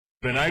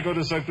When I go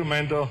to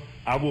Sacramento,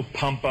 I will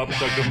pump up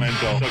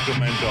Sacramento.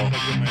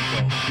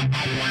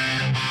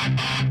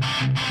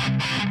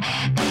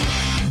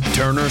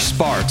 Turner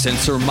Sparks and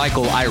Sir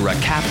Michael Ira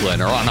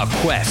Kaplan are on a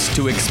quest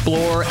to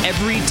explore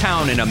every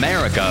town in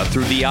America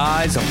through the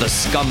eyes of the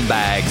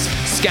scumbags,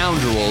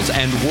 scoundrels,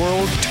 and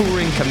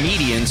world-touring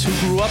comedians who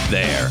grew up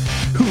there.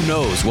 Who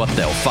knows what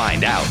they'll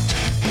find out?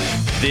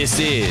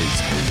 This is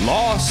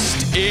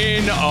Lost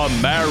in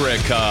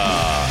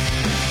America.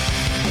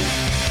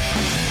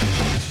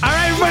 All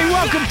right, everybody,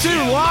 welcome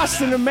to Lost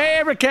in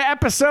America,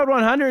 episode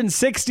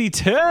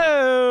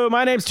 162.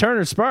 My name's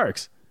Turner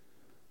Sparks.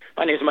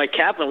 My name's Mike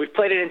Kaplan. We've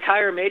played an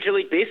entire Major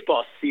League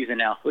Baseball season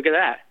now. Look at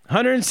that.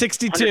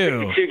 162.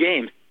 162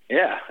 games.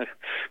 Yeah.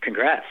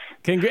 Congrats.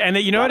 And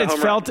you know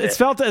what? It's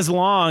felt as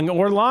long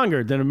or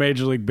longer than a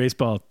Major League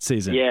Baseball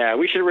season. Yeah,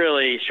 we should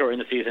really shorten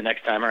the season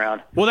next time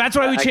around. Well, that's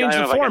why we changed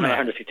the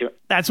format.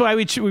 That's why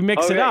we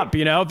mix it up.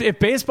 You know, if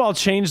baseball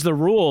changed the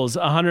rules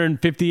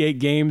 158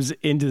 games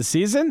into the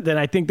season, then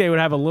I think they would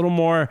have a little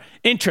more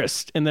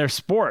interest in their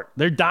sport.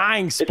 Their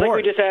dying sport. It's like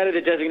we just added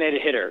a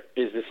designated hitter.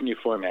 Is this new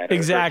format?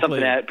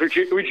 Exactly.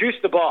 Reduce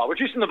the ball. We're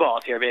juicing the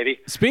balls here, baby.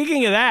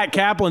 Speaking of that,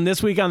 Kaplan,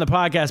 this week on the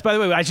podcast. By the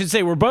way, I should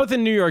say we're both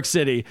in New York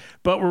City,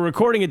 but we're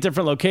recording at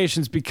different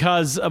locations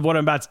because of what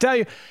I'm about to tell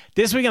you.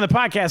 This week on the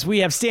podcast, we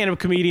have stand-up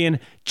comedian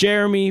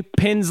Jeremy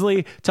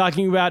Pinsley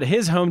talking about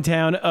his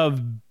hometown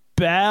of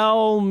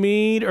Belle,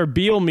 Meade, or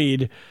Beale,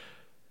 Meade.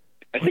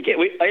 I forget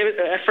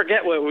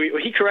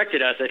he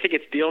corrected us. I think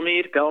it's Beale,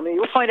 Meade.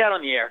 We'll find out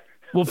on the air.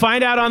 We'll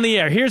find out on the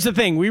air. Here's the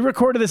thing. We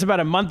recorded this about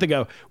a month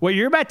ago. What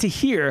you're about to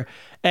hear,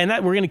 and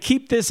we're going to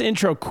keep this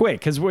intro quick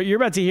because what you're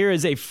about to hear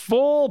is a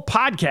full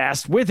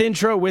podcast with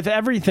intro, with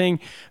everything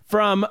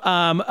from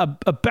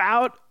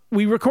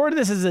we recorded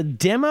this as a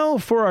demo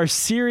for our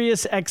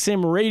Sirius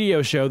XM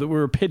radio show that we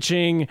were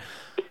pitching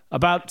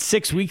about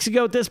 6 weeks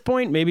ago at this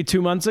point, maybe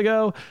 2 months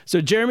ago.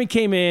 So Jeremy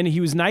came in.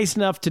 He was nice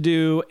enough to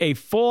do a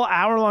full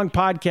hour-long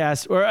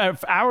podcast or an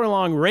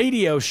hour-long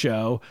radio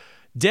show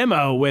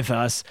demo with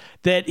us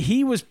that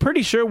he was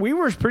pretty sure, we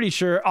were pretty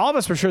sure, all of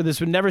us were sure this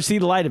would never see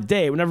the light of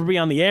day. It would never be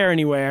on the air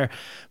anywhere.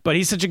 But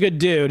he's such a good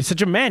dude. He's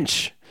such a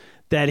mensch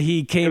that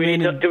he came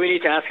in. Do we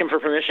need to ask him for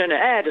permission?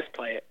 Just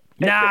play it.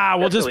 Nah,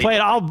 we'll just play it.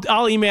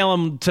 I'll email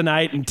him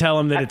tonight and tell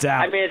him that it's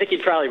out. I mean, I think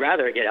he'd probably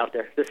rather get out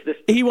there.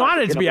 He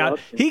wanted it to be out.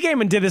 He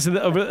came and did this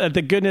at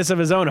the goodness of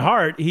his own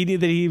heart. He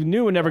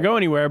knew would never go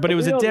anywhere, but it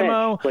was a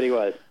demo. But he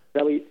was.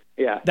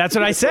 That's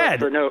what I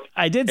said.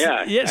 I did.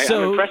 Yeah.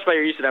 So I'm impressed by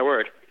your use of that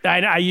word.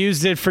 I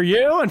used it for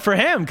you and for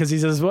him because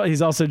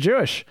he's also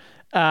Jewish.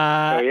 Look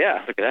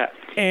at that.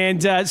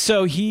 And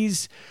so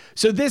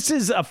this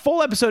is a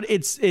full episode.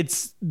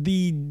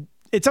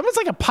 It's almost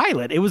like a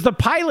pilot. It was the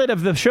pilot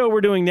of the show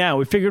we're doing now.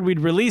 We figured we'd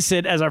release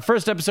it as our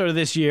first episode of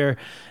this year,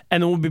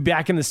 and then we'll be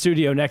back in the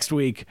studio next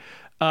week.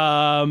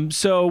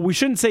 So we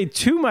shouldn't say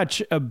too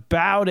much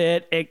about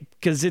it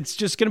because it's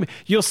just going to be,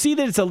 you'll see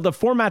that the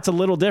format's a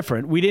little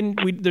different.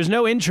 There's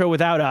no intro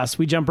without us.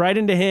 We jump right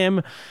into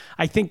him.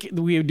 I think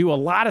we do a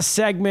lot of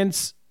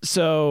segments.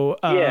 So,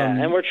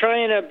 and we're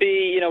trying to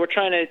be,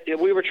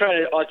 we were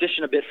trying to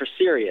audition a bit for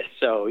Sirius.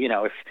 So,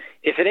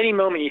 if at any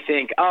moment you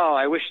think, oh,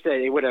 I wish that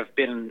it would have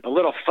been a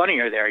little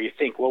funnier there, you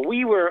think, well,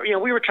 we were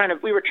trying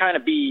to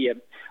be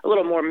a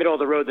little more middle of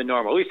the road than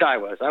normal. At least I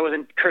was. I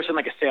wasn't cursing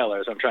like a sailor,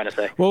 is what I'm trying to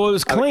say. Well, it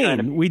was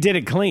clean. We did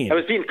it clean. I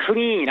was being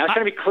clean. I was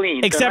trying to be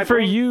clean. Except for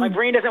you. My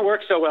brain doesn't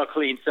work so well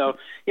clean. So,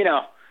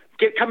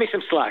 cut me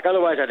some slack.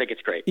 Otherwise, I think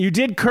it's great. You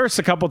did curse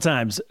a couple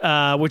times,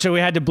 which we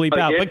had to bleep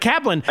out. But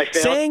Kaplan,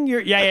 saying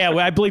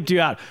I bleeped you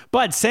out.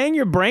 But saying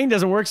your brain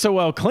doesn't work so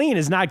well clean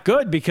is not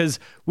good because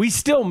we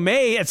still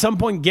may at some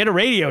point get a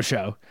radio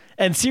show,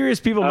 and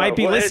serious people might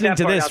be listening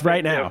to this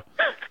right now.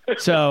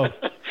 So,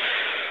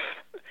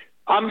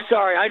 I'm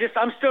sorry.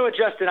 I'm still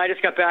adjusting. I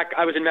just got back.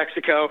 I was in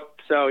Mexico,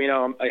 so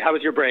how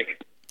was your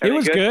break? It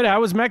was good. How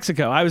was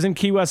Mexico? I was in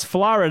Key West,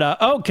 Florida.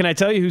 Oh, can I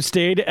tell you who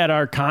stayed at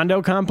our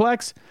condo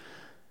complex?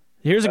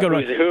 Here's a good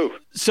one. Who?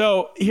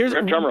 So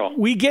drum roll.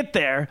 We get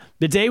there.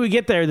 The day we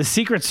get there, the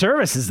Secret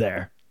Service is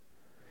there.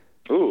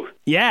 Ooh.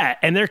 Yeah,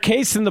 and they're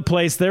casing the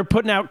place. They're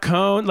putting out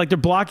they're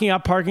blocking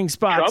out parking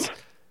spots.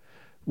 Trump?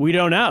 We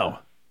don't know.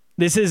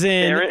 This is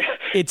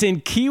it's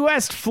in Key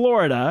West,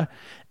 Florida,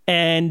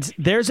 and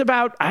there's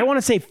about, I want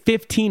to say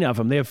 15 of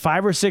them. They have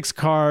 5 or 6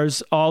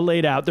 cars all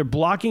laid out. They're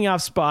blocking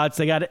off spots.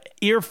 They got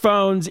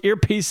earphones,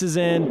 earpieces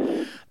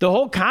in. The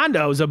whole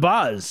condo is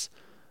abuzz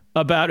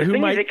about who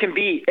might. It could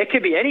be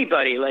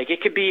anybody. Like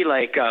it could be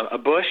like a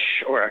Bush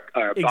or a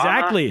Obama.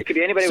 Exactly. It could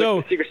be anybody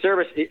with the Secret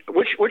Service.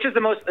 Which is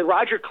the most?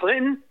 Roger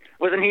Clinton,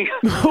 wasn't he?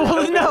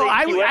 Well, no,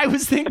 I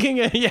was thinking.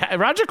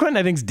 Roger Clinton,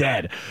 I think's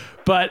dead.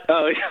 But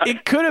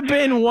it could have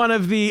been one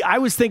of the. I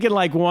was thinking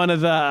like one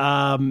of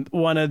the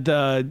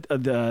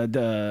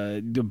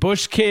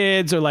Bush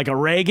kids or like a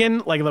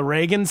Reagan, like the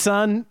Reagan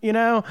son.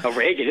 A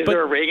Reagan? Is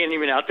there a Reagan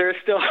even out there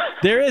still?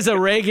 There is a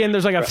Reagan.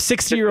 There's like a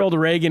 60-year-old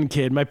Reagan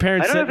kid. My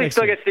parents. I don't know if he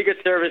still gets Secret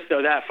Service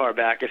go that far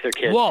back if they're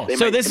kids. Well, They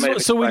so might- this they might is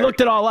have so we expired.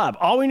 looked it all up.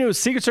 All we knew was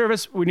Secret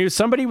Service. We knew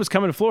somebody was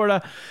coming to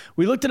Florida.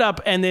 We looked it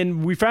up, and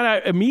then we found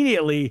out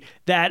immediately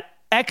that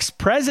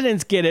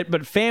ex-presidents get it,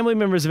 but family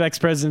members of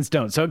ex-presidents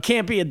don't. So it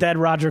can't be a dead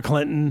Roger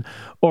Clinton,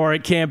 or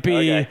it can't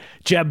be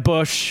Jeb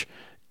Bush.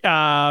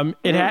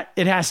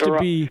 It has to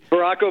be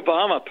Barack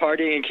Obama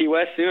partying in Key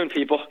West soon,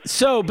 people.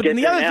 So, but Get then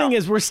the there other now. thing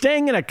is we're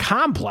staying in a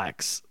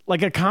complex,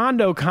 like a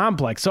condo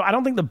complex. So I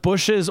don't think the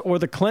Bushes or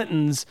the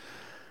Clintons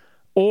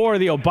or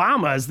the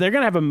Obamas, they're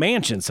going to have a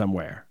mansion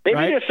somewhere. Maybe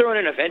right? they're throwing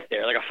an event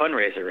there, like a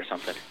fundraiser or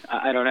something.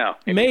 I don't know.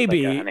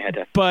 Maybe, Like that, and they had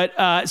to-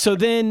 but so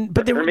then,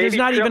 but Or maybe there's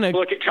not Trump, even a.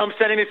 look at Trump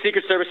sending the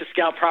Secret Service to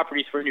scout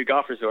properties for a new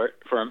golf resort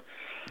for him.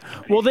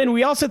 Well, then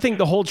we also think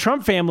the whole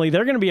Trump family,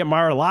 they're going to be at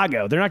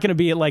Mar-a-Lago. They're not going to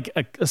be at like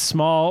a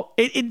small.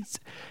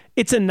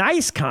 It's a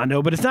nice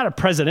condo, but it's not a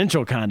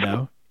presidential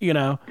condo. You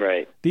know,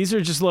 Right. These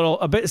are just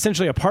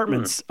essentially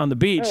apartments on the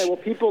beach. All right, well,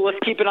 people, let's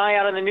keep an eye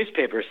out on the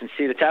newspapers and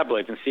see the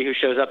tabloids and see who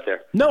shows up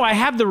there. No, I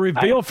have the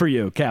reveal for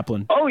you,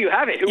 Kaplan. Oh, you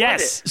have it. Who was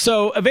Yes. it?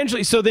 So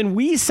eventually, then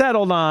we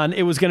settled on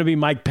it was going to be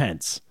Mike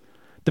Pence,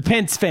 the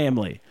Pence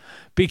family,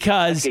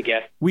 because That's a good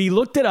guess. we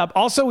looked it up.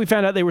 Also, we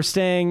found out they were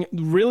staying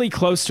really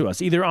close to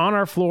us, either on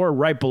our floor or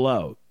right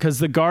below, because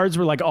the guards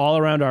were like all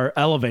around our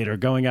elevator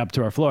going up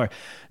to our floor.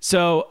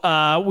 So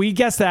we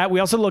guessed that. We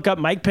also look up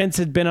Mike Pence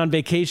had been on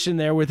vacation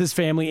there with his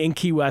family in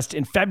Key West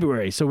in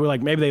February. So we're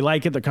like, maybe they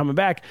like it. They're coming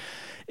back.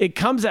 It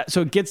comes out.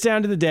 So it gets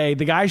down to the day.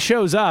 The guy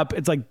shows up.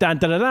 It's like, dun,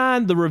 dun, dun,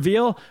 dun, the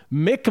reveal,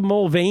 Mick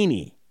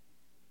Mulvaney.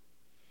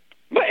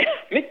 What?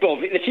 Mick Bole,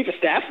 the chief of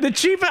staff?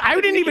 I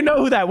didn't even know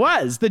who that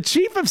was. The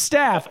chief of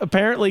staff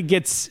apparently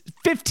gets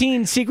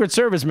 15 Secret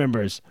Service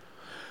members.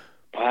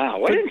 Wow.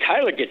 Why didn't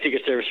Tyler get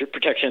Secret Service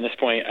protection at this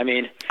point? I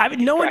mean,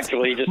 No one's,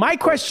 practically just- my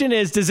question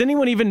is, does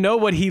anyone even know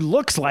what he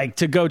looks like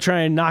to go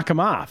try and knock him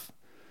off?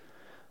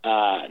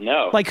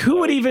 no. Like, who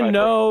would he's even my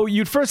know?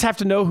 You'd first have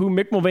to know who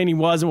Mick Mulvaney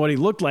was and what he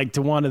looked like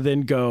to want to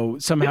then go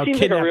somehow This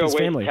seems like a kidnap real his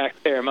waste family. of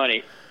taxpayer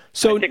money.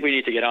 So I think we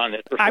need to get on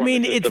this. I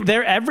mean, reform system.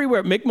 they're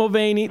everywhere. Mick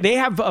Mulvaney, they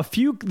have a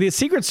few, the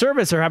Secret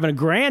Service are having a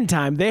grand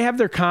time. They have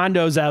their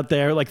condos out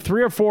there, like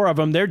 3 or 4 of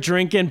them. They're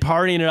drinking,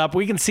 partying it up.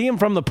 We can see them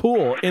from the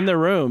pool in their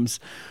rooms.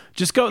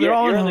 Just go, they're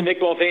all you're in on the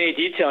Mick Mulvaney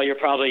detail. You're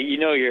probably,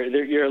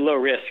 you're low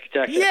risk.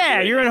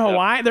 Yeah, you're in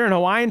Hawaii. They're in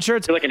Hawaiian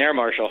shirts. You're like an air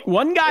marshal.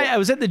 One guy, I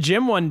was at the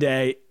gym one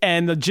day,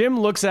 and the gym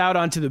looks out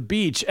onto the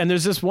beach, and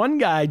there's this one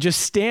guy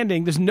just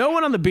standing. There's no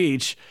one on the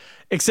beach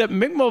except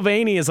Mick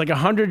Mulvaney is like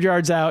 100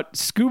 yards out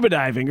scuba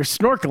diving or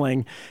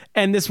snorkeling,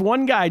 and this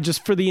one guy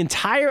just for the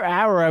entire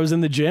hour I was in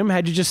the gym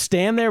had to just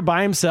stand there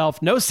by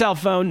himself, no cell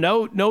phone,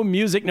 no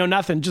music, no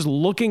nothing, just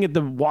looking at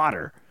the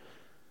water.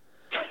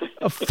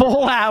 A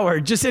full hour,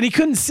 and he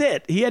couldn't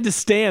sit. He had to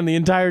stand the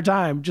entire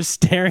time, just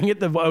staring at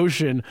the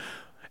ocean,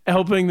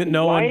 hoping that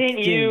no one. Why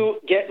didn't you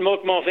get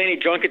Mick Mulvaney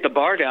drunk at the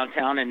bar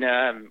downtown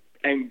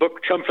and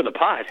book Trump for the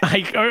pod?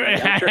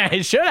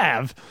 I should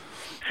have.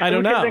 I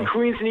don't know. In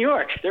Queens, New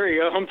York. There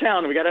you go,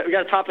 hometown. We got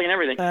a topping and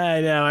everything.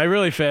 I know. I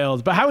really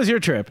failed. But how was your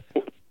trip?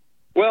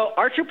 Well,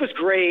 our trip was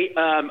great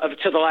up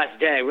to the last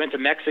day. We went to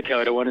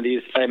Mexico to one of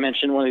these, I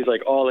mentioned, one of these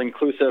like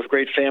all-inclusive,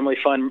 great family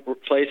fun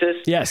places.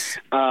 Yes.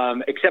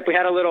 Except we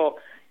had a little,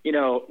 we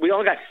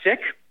all got sick.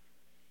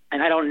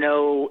 And I don't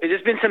know,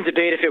 there's been some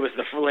debate if it was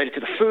related to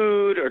the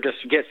food or just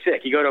get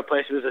sick. You go to a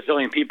place with a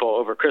zillion people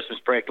over Christmas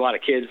break, a lot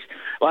of kids,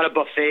 a lot of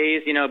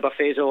buffets.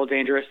 Buffets are a little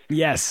dangerous.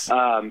 Yes.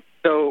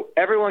 So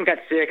everyone got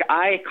sick.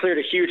 I cleared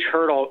a huge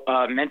hurdle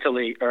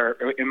mentally, or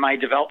in my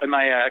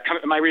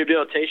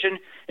rehabilitation,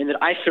 in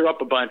that I threw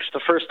up a bunch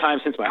the first time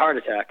since my heart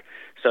attack.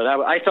 So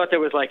I thought there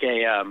was like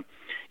a,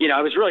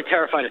 I was really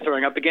terrified of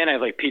throwing up again. I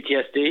have like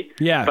PTSD.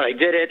 Yeah. But I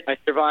did it. I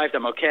survived.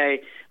 I'm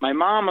okay. My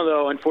mom,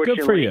 though,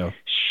 unfortunately, good for you.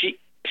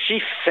 She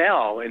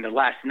fell in the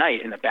last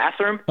night in the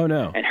bathroom. Oh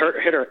no! And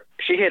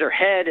she hit her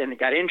head and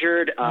got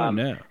injured. Oh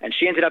no! And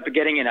she ended up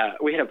getting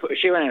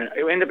she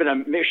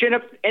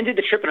ended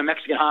the trip in a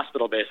Mexican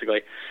hospital basically.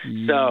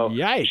 So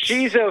Yikes.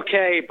 She's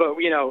okay, but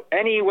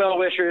any well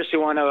wishers who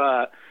want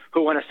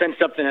to send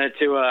something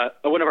to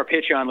one of our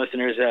Patreon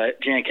listeners,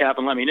 Jan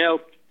Kaplan, let me know.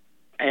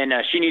 And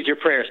she needs your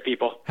prayers,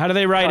 people. How do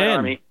they write in?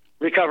 Army.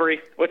 Recovery.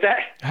 What's that?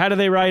 How do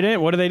they write in?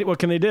 What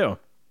can they do?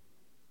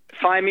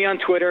 Find me on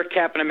Twitter,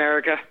 Captain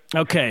America.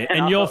 Okay,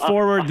 and you'll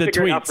forward the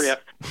tweets.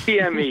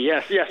 PM me,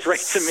 yes, right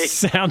to me.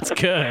 Sounds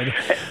good.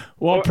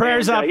 Well,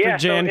 prayers up for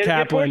Jan Kaplan.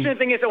 The unfortunate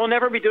thing is that we'll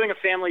never be doing a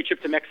family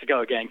trip to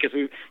Mexico again because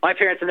my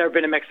parents have never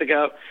been to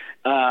Mexico.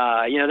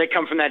 They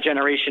come from that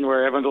generation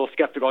where everyone's a little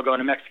skeptical going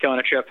to Mexico on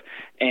a trip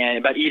and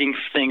about eating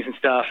things and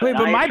stuff. Wait,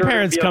 but my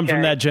parents come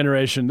from that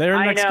generation. They're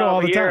in Mexico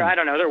all the time. I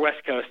don't know. They're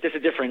West Coast. This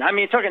is different. I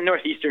mean, talking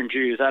northeastern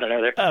Jews. I don't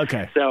know.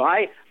 Okay. So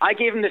I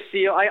gave them the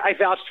seal. I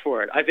vouched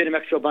for it. I've been to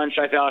Mexico a bunch.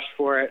 I vouched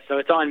for it. So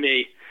it's on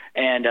me.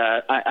 And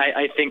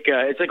I think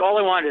it's like all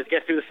I wanted is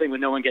get through this thing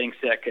with no one getting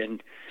sick.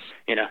 And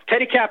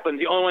Teddy Kaplan's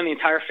the only one in the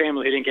entire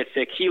family who didn't get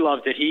sick. He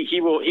loved it. He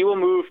will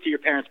move to your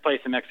parents' place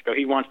in Mexico.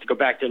 He wants to go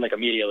back there like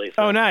immediately.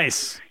 So. Oh,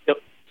 nice.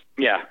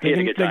 Yeah, he had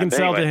a good time. They can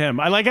sell to him.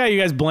 I like how you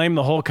guys blame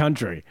the whole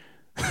country.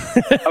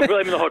 I'm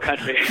blaming the whole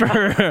country.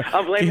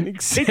 I'm blaming.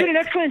 They did an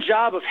excellent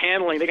job of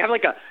handling. They have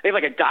like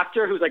a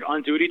doctor who's like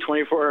on duty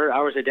 24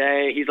 hours a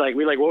day. He's like,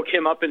 we like woke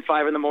him up at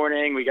 5 a.m.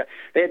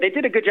 They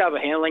did a good job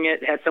of handling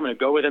it. Had someone to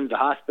go with him to the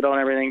hospital and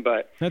everything.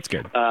 But that's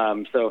good.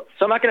 So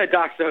I'm not going to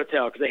dox the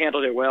hotel because they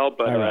handled it well.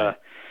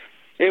 But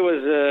it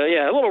was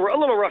a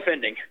little rough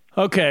ending.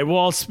 Okay,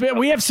 well,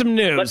 we have some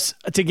news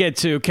to get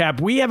to,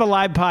 Cap. We have a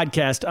live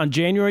podcast on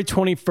January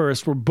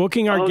 21st. We're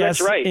booking our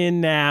guests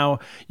in now.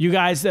 You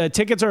guys,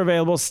 tickets are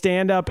available,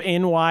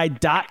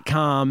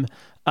 standupny.com.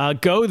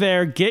 Go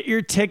there, get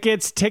your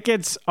tickets.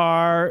 Tickets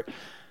are...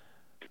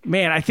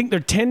 Man, I think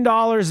they're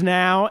 $10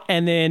 now,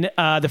 and then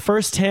the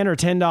first 10 or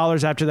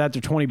 $10 after that,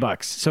 they're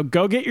 $20. So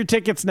go get your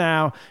tickets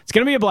now. It's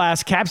going to be a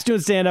blast. Cap's doing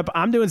stand-up.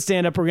 I'm doing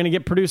stand-up. We're going to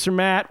get producer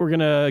Matt. We're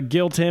going to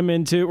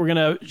we're going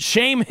to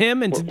shame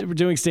him into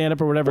doing stand-up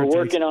or whatever. We're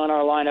working on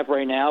our lineup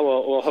right now.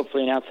 We'll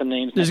hopefully announce some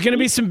names. There's going to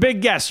be some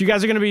big guests. You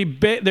guys are going to be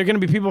big. They're going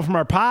to be people from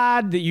our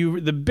pod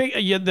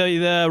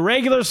the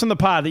regulars from the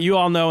pod that you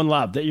all know and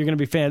love that you're going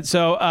to be fans.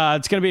 So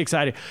it's going to be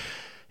exciting.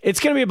 It's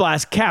going to be a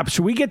blast. Cap,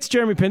 should we get to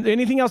Jeremy Pinsley?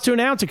 Anything else to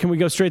announce, or can we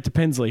go straight to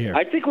Pinsley here?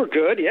 I think we're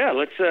good. Yeah,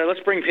 let's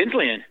bring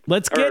Pinsley in.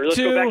 Let's go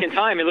back in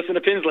time and listen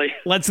to Pinsley.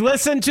 Let's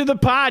listen to the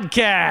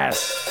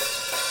podcast.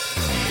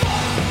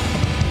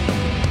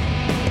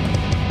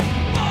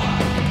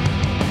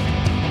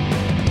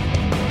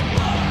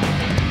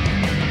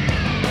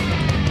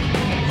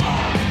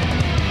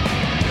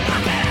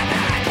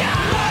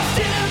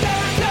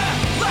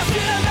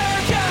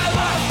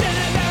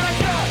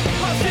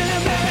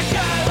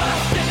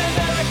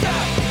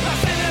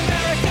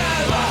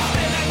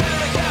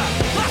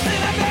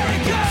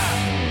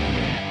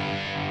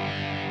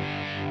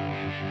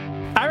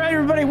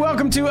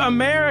 Welcome to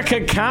America,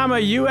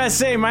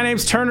 USA. My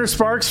name's Turner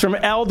Sparks from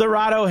El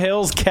Dorado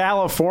Hills,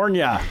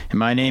 California. And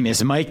my name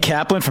is Mike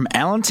Kaplan from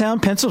Allentown,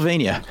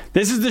 Pennsylvania.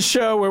 This is the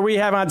show where we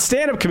have on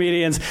stand-up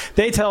comedians.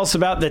 They tell us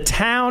about the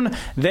town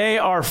they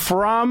are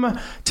from.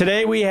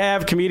 Today we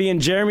have comedian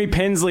Jeremy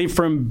Pinsley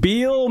from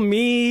Belle,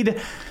 Meade,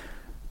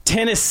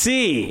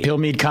 Tennessee. Belle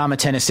Meade,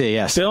 Tennessee,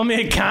 yes. Belle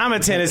Meade,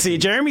 Tennessee.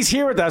 Jeremy's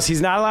here with us.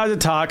 He's not allowed to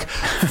talk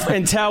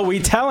until we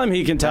tell him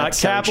he can talk.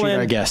 Kaplan,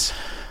 I guess.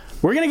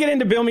 We're going to get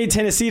into Belle Meade,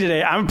 Tennessee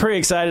today. I'm pretty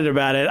excited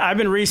about it. I've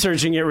been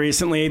researching it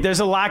recently. There's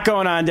a lot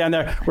going on down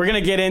there. We're going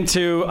to get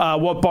into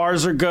what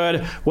bars are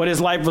good, what his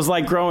life was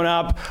like growing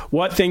up,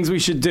 what things we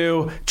should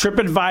do.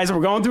 TripAdvisor.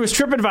 We're going through his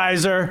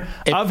TripAdvisor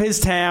of his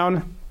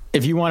town.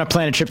 If you want to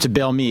plan a trip to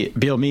Belle Meade,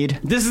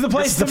 this is the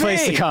place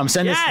to come.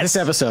 Send this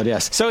episode,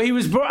 yes. So he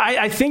was born,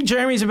 I think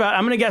Jeremy's about,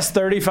 I'm going to guess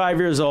 35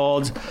 years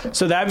old.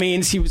 So that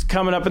means he was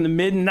coming up in the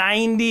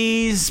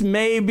mid-90s,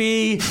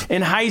 maybe,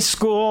 in high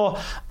school.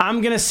 I'm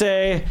going to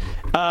say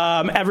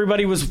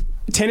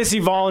Tennessee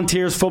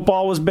Volunteers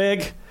football was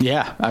big.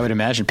 Yeah, I would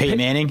imagine. Peyton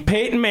Manning.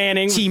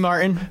 T.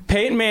 Martin.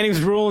 Peyton Manning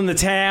was ruling the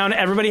town.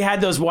 Everybody had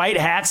those white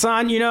hats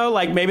on,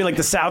 like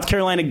the South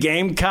Carolina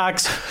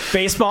Gamecocks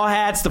baseball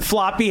hats, the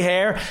floppy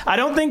hair. I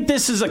don't think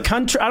this is a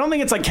country. I don't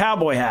think it's like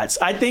cowboy hats.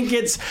 I think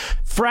it's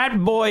frat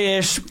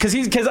boyish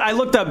because I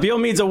looked up. Belle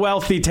Meade's a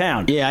wealthy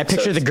town. Yeah, I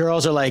picture the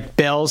girls are like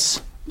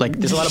Bells. Like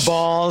there's a lot of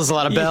balls, a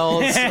lot of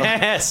bells.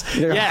 Yes,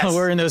 They're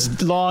wearing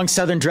those long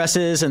southern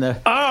dresses and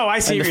the I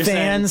see what you're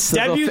fans,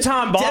 saying.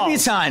 Debutante balls.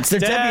 Debutantes. They're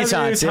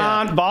debutantes.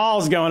 Debutante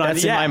balls going on.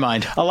 That's in my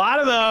mind. A lot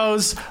of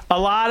those. A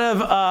lot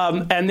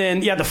of and then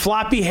the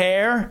floppy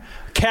hair.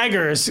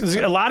 Keggers. There's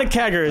a lot of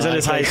keggers at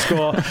his high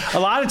school. A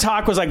lot of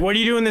talk was like, what are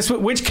you doing this week?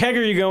 Which kegger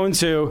are you going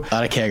to? A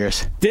lot of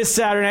keggers. This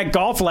Saturday night,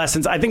 golf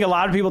lessons. I think a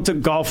lot of people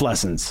took golf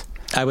lessons.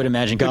 I would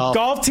imagine golf. The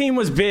golf team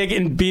was big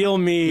in Belle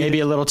Meade. Maybe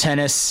a little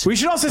tennis. We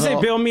should also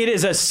say Belle Meade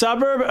is a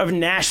suburb of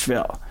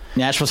Nashville.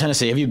 Nashville,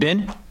 Tennessee. Have you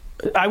been?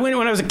 I went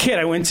when I was a kid.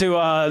 I went to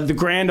the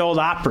Grand Ole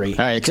Opry.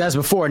 All right, because as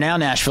before, now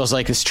Nashville's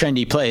like this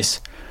trendy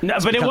place. No,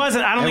 but it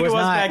wasn't. I don't think it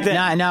was back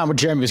then. Not when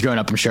Jeremy was growing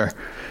up, I'm sure.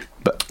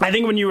 But I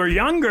think when you were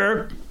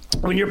younger,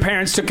 when your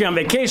parents took you on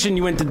vacation,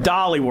 you went to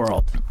Dolly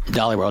World.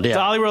 Dolly World, yeah.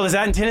 Dolly World, is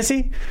that in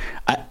Tennessee?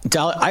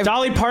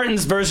 Dolly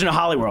Parton's version of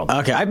Holly World.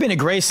 Okay, I've been to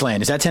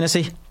Graceland. Is that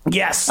Tennessee?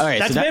 Yes. All right,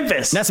 that's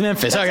Memphis. That's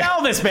Memphis. That's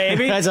Elvis,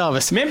 baby. That's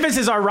Elvis. Memphis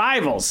is our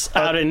rivals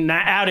out in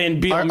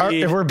Belle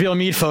Meade. If we're Belle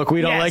Meade folk,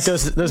 we don't like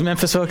those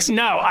Memphis folks?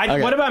 No.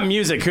 What about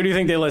music? Who do you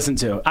think they listen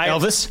to?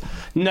 Elvis?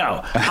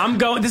 No. I'm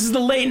going, this is the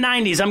late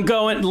 90s. I'm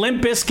going,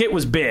 Limp Bizkit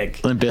was big.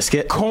 Limp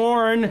Bizkit?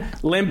 Korn,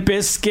 Limp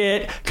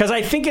Bizkit. Because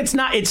I think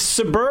it's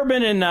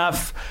suburban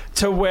enough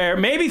to where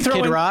maybe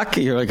throw Kid Rock?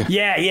 You're like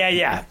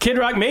Yeah. Kid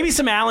Rock. Maybe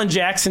some Alan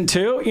Jackson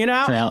too,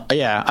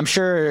 Yeah, I'm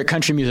sure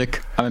country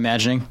music, I'm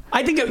imagining.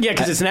 I think,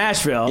 because it's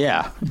Nashville.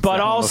 Yeah. But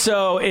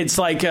also, it's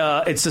like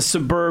it's a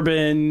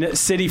suburban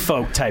city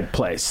folk type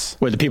place.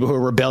 Where the people who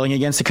are rebelling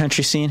against the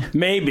country scene?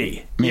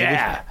 Maybe.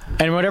 Yeah.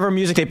 And whatever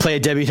music they play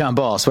at debutante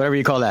balls, whatever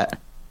you call that.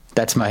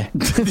 That's my.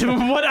 Do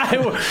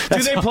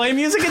they play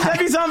music at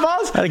Debbie's on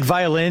Balls? I like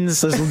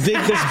violins. Those big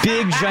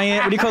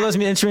giant. What do you call those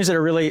instruments that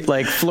are really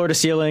like floor to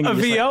ceiling? A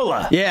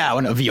viola. Yeah,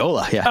 a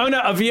viola. Yeah. Oh no,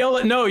 a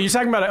viola. No, you're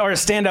talking about or a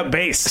stand-up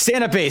bass.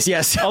 Stand-up bass.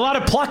 Yes. A lot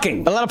of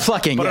plucking.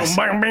 Yes.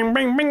 Bing,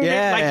 bing, bing, like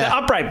the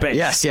upright bass.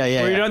 Yes. Yeah.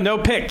 Where you don't no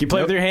pick. You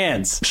play with your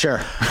hands. Sure.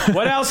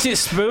 What else?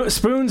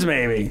 Spoons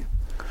maybe.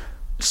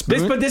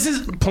 But this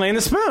is playing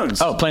the spoons.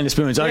 Oh, playing the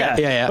spoons. Okay.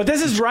 Yeah. But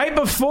this is right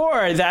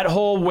before that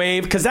whole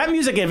wave, because that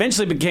music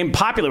eventually became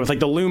popular with like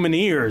the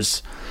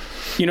Lumineers.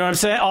 You know what I'm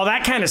saying? All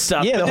that kind of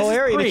stuff. Yeah, but the whole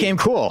area became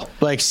cool,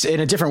 like in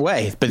a different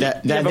way.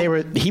 But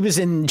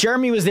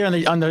Jeremy was there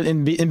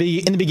in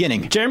the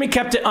beginning. Jeremy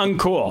kept it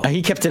uncool.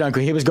 He kept it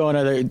uncool. He was going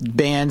to other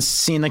bands,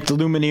 seeing like the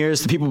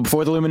Lumineers, the people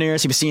before the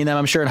Lumineers. He was seeing them,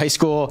 I'm sure, in high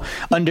school,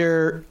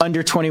 under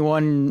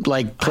 21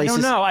 like places.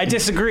 I don't know. I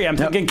disagree. I'm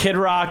thinking Kid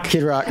Rock.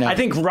 Kid Rock. No. I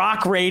think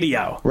rock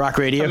radio.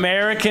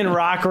 American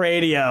rock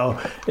radio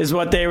is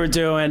what they were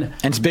doing.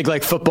 And it's big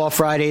like Football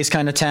Fridays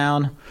kind of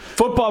town.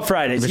 Football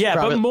Fridays, yeah,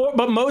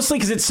 but mostly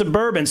because it's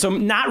suburban, so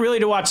not really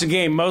to watch the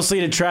game,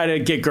 mostly to try to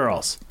get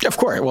girls. Of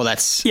course, well,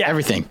 that's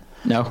everything.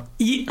 No,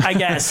 I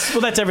guess.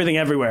 Well, that's everything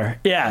everywhere.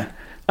 Yeah.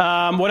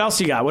 What else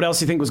you got? What else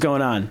do you think was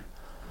going on?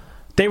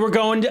 They were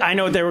going. I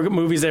know what they were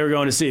movies they were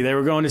going to see. They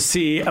were going to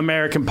see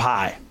American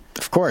Pie.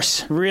 Of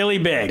course, really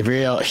big,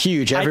 real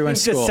huge.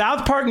 Everyone's I think the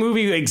South Park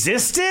movie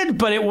existed,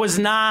 but it was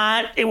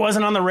not. It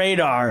wasn't on the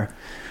radar.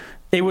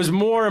 It was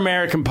more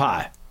American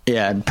Pie.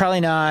 Yeah,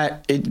 probably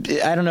not.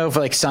 I don't know if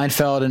like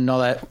Seinfeld and all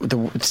that,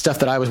 the stuff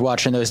that I was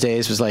watching those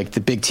days was like the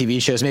big TV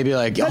shows, maybe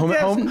like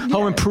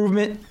Home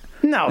Improvement.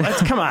 No,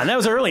 come on. That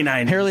was early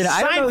 90s.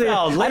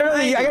 Seinfeld.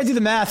 I got to do the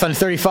math on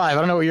 35. I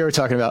don't know what you were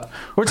talking about.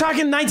 We're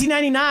talking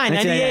 1999,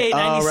 98,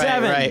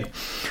 97. Right.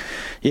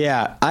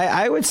 Yeah,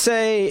 I would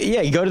say,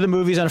 you go to the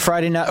movies on a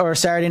Friday night or a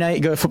Saturday night.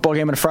 You go to a football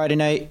game on a Friday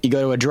night. You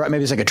go to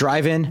maybe it's like a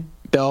drive-in.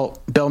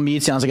 Belle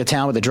Meade sounds like a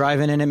town with a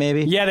drive-in in it,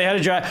 maybe. Yeah, they had a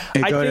drive.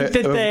 I think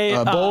that they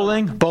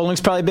bowling.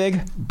 Bowling's probably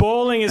big.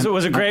 Bowling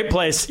was a great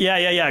place.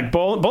 Yeah.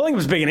 Bowling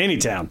was big in any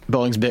town.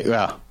 Bowling's big.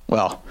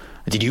 Well,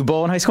 did you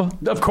bowl in high school?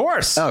 Of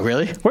course. Oh,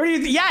 really? Where do you?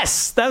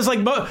 Yes, that was like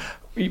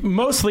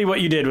mostly what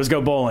you did was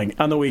go bowling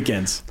on the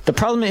weekends. The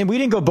problem is we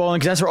didn't go bowling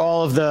because that's where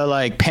all of the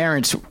like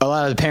parents, a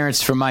lot of the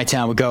parents from my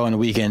town would go on the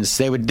weekends.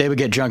 They would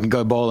get drunk and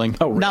go bowling.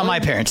 Oh, really? Not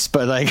my parents,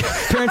 but like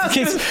parents of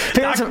kids.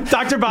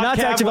 Dr. Bob not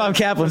Kaplan. Dr. Bob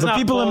Kaplan, but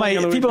people in my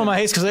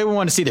high school, they would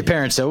want to see their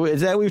parents, so we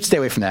would stay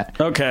away from that.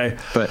 Okay,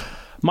 but.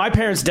 My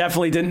parents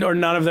definitely didn't, or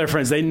none of their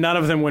friends. None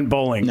of them went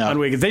bowling on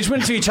weekends. They just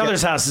went to each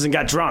other's houses and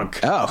got drunk.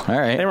 Oh, all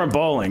right. They weren't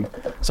bowling.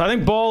 So I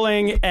think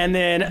bowling, and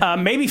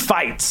then maybe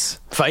fights.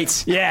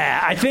 Fights?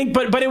 Yeah, I think,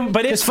 but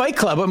it's Fight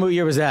Club. What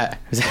year was that?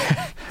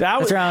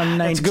 That was around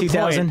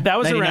 2000. That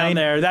was 99? around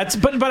there.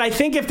 But I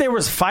think if there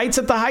was fights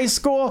at the high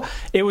school,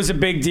 it was a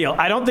big deal.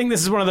 I don't think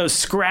this is one of those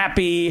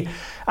scrappy.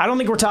 I don't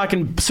think we're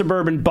talking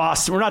suburban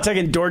Boston. We're not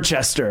talking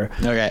Dorchester.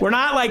 Okay. We're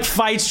not like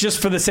fights just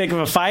for the sake of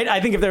a fight. I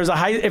think if there was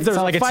it's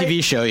not like fight, a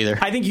TV show either.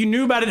 I think you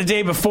knew about it the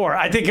day before.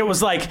 I think it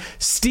was like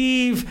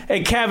Steve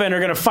and Kevin are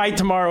going to fight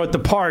tomorrow at the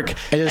park.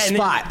 And there's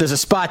a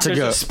spot to go.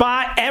 There's a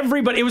spot.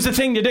 Everybody. It was a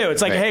thing to do.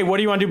 It's like, hey, what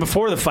do you want to do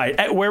before the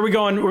fight? Where are we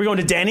going? We're going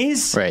to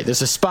Denny's. Right.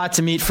 There's a spot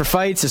to meet for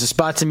fights. There's a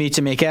spot to meet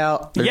to make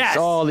out. There's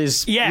all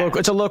these. Yeah.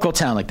 It's a local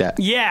town like that.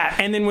 Yeah.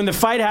 And then when the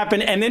fight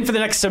happened, and then for the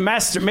next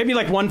semester, maybe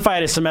like one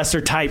fight a semester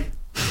type.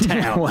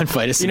 Town. One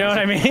fight a semester. You know what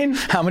I mean?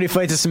 How many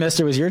fights a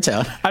semester was your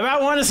town?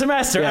 About one a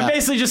semester. Yeah. I'm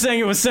basically just saying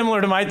it was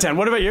similar to my town.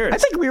 What about yours? I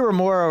think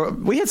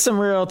we had some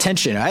real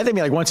tension. I think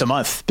like once a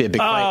month be a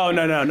big fight. Oh,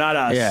 no, not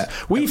us. Yeah.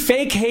 We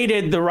fake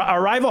hated our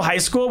rival high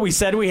school. We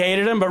said we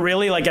hated them, but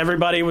really like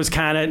everybody was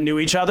kind of knew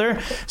each other.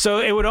 So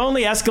it would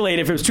only escalate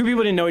if it was two people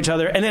who didn't know each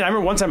other. And then I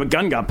remember one time a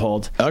gun got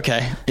pulled.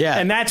 Okay. Yeah.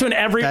 And that's when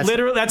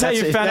that's how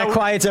you found out. That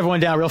quiets everyone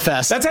down real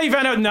fast. That's how you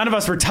found out none of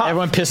us were tough.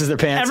 Everyone pisses their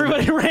pants.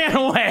 Everybody ran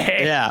away.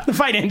 Yeah. The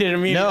fight ended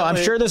immediately. No, I'm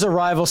sure there's a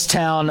rival's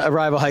town, a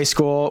rival high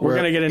school. We're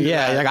going to get into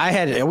that.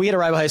 Like we had a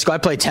rival high school. I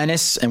played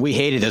tennis, and we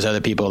hated those other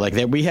people. Like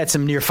we had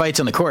some near fights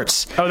on the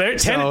courts. Oh,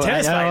 tennis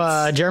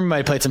fights. Jeremy might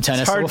have played some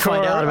tennis. Hardcore, so we'll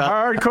find out about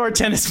hardcore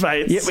tennis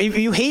fights.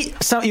 You hate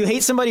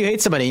somebody,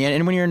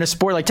 and when you're in a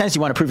sport like tennis,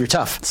 you want to prove you're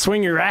tough.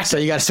 Swing your racket. So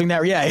you got to swing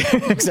that. Yeah,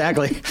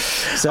 exactly.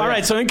 All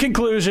right. So in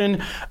conclusion,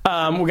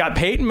 we got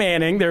Peyton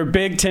Manning. They're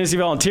big Tennessee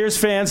Volunteers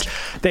fans.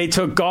 They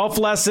took golf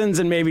lessons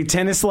and maybe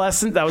tennis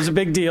lessons. That was a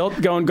big deal.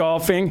 Going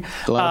golfing.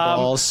 A lot of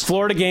balls.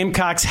 Florida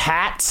Gamecocks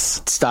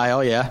hats.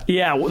 Style, yeah.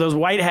 Yeah, those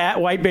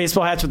white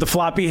baseball hats with the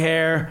floppy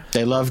hair.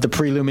 They love the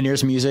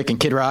pre-Lumineers music and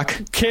Kid Rock.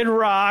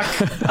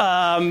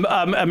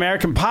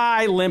 American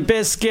Pie, Limp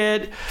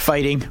Bizkit.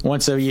 Fighting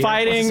once a year.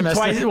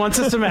 Once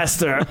a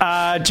semester.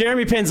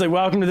 Jeremy Pinsley,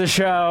 welcome to the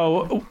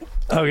show.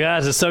 Oh,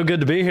 guys, it's so good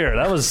to be here.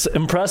 That was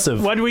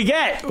impressive. What did we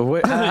get?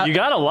 You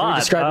got a lot.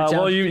 describe your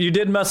town? You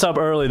did mess up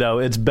early, though.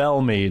 It's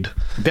Belle Meade.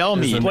 Belle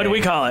Meade. What do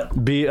we call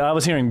it? I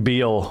was hearing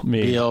Beale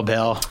Meade.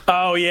 Belle.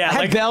 Oh, yeah.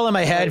 I had Belle in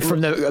my head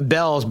from the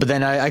Bells, but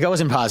then I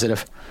wasn't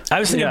positive. I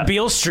was thinking Yeah.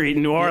 Beale Street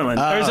in New Orleans.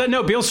 Or is that,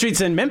 no, Beale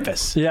Street's in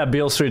Memphis. Yeah,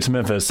 Beale Street's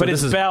Memphis. But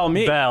it's this is Belle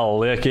Meade. Belle.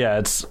 Like, yeah,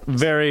 it's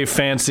very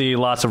fancy,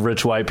 lots of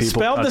rich white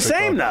people. Spelled the country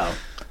same, club. though.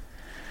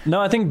 No,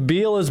 I think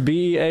Beale is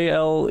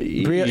Beale.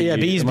 Yeah,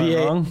 B's Am I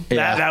B-A. wrong?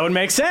 Yeah. That would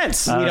make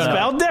sense. don't know.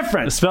 Spelled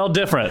different. It's spelled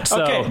different.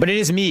 So. Okay, But it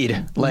is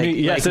Meade.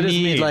 Yes, it is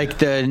Meade. like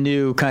the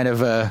new kind of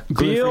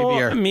gluten-free Beale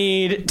beer.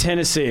 Meade,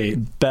 Tennessee.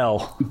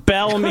 Belle.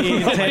 Belle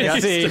Meade,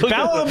 Tennessee. Still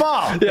Belle of the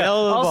ball. Yeah. Belle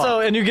of the Also,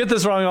 ball. and you get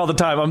this wrong all the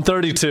time. I'm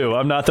 32.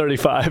 I'm not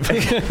 35.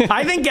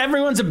 I think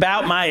everyone's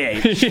about my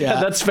age, yeah,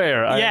 that's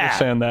fair. I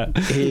understand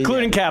that.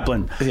 including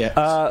Kaplan. Yeah.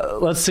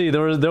 Let's see.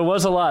 There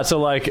was a lot. So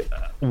like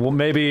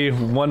maybe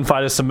one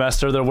fight a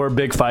semester. There were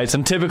big fights,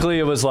 and typically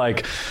it was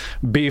like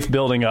beef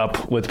building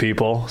up with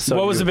people. So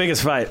What was the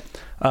biggest fight?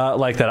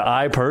 like that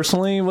I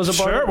personally was a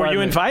part Sure. of? Were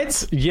you in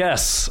fights?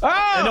 Yes.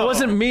 Oh! And it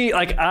wasn't me.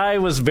 Like, I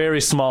was very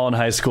small in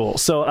high school.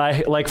 So,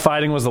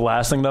 fighting was the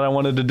last thing that I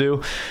wanted to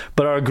do.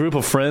 But our group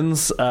of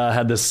friends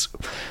had this...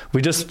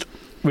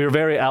 We were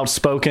very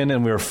outspoken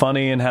and we were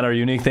funny and had our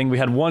unique thing. We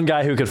had one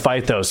guy who could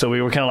fight, though. So,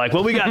 we were kind of like,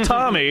 well, we got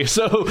Tommy.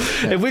 So,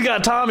 if we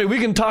got Tommy, we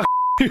can talk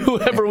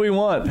whoever we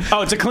want.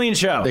 Oh, it's a clean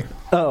show.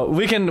 Oh,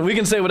 we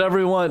can say whatever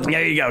we want.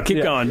 There you go.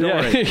 Keep going. Don't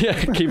worry. Yeah,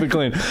 keep it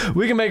clean.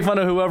 We can make fun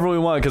of whoever we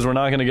want because we're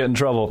not going to get in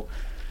trouble.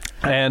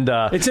 And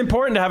It's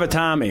important to have a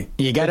Tommy.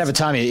 You gotta have a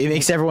Tommy. It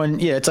makes everyone.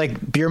 Yeah, it's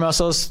like beer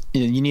muscles.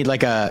 You need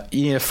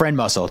a friend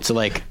muscle to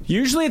like.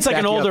 Usually it's like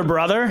Back an you older up.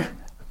 brother,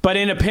 but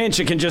in a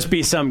pinch it can just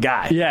be some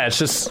guy. yeah, it's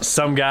just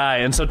some guy.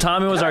 And so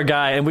Tommy was our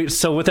guy. And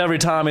so with every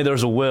Tommy, there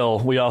was a Will.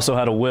 We also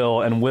had a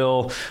Will. And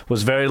Will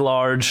was very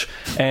large.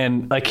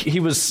 And like he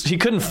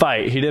couldn't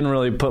fight. He didn't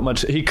really put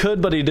much. He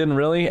could, but he didn't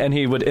really. And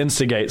he would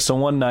instigate. So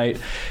one night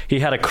he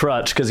had a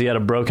crutch because he had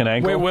a broken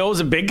ankle. Wait, Will was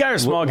a big guy or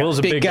small guy? Will's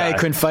a Big guy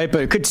couldn't fight,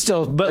 but could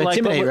still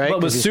intimidate, right?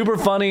 But was 'Cause he's- super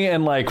funny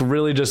and like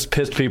really just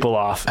pissed people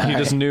off. He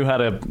just knew how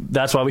to.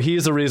 That's why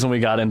he's the reason we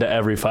got into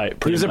every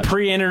fight. He was a much.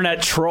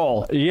 pre-internet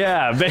troll.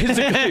 Yeah,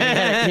 basically. he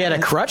had a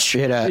crutch. He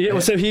had a. Yeah,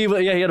 so he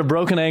had a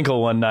broken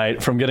ankle one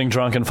night from getting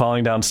drunk and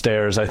falling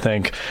downstairs, I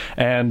think,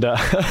 and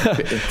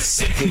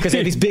Because they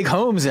have these big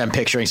homes I'm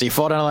picturing, so you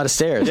fall down a lot of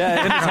stairs. yeah,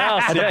 in his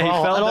house, Had the yeah, he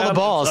ball- fell had all the down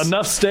balls.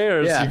 enough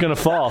stairs, Yeah. you're gonna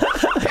fall.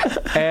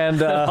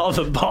 And All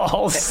the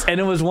balls. and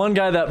it was one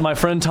guy that my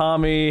friend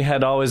Tommy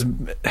had always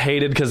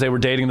hated because they were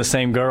dating the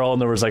same girl,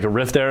 and there was like a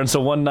rift there. And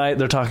so one night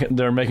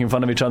they're making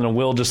fun of each other, and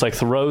Will just like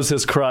throws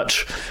his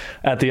crutch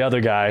at the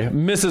other guy,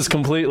 misses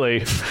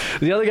completely.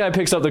 The other guy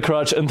picks up the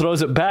crutch and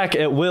throws it back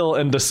at Will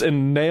and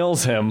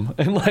nails him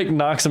and like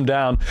knocks him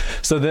down.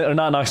 Or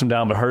not knocks him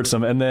down, but hurts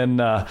him. And then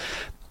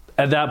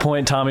at that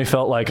point, Tommy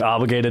felt like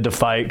obligated to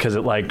fight because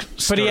it like.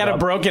 But he had a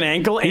broken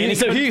ankle, and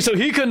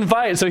He couldn't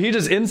fight, so he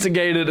just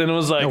instigated and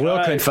was like, Will "All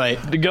right, couldn't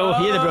fight. Go."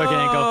 He had a broken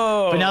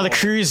ankle, but now the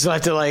crews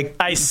have to like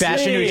I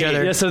bash into each see.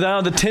 other. Yeah, so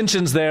now the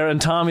tension's there,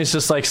 and Tommy's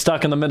just like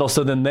stuck in the middle.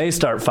 So then they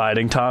start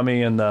fighting,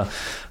 Tommy and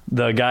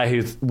the guy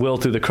who Will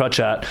threw the crutch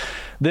at.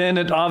 Then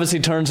it obviously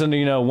turns into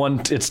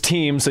it's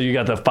team. So you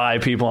got the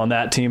 5 people on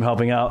that team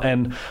helping out,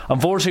 and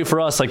unfortunately for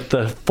us, like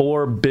the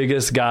 4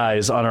 biggest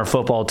guys on our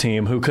football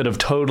team who could have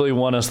totally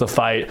won us the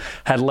fight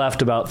had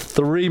left about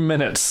 3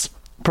 minutes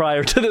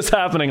prior to this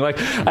happening. Like,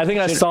 I think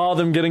I saw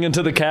them getting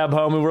into the cab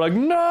home and we're like,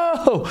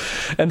 no.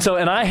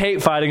 And I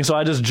hate fighting, so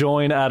I just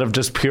join out of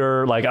just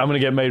pure, like, I'm going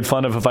to get made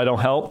fun of if I don't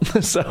help.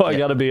 So I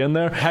got to be in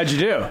there. How'd you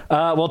do?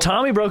 Well,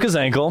 Tommy broke his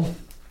ankle.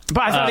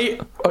 But I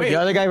thought The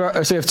other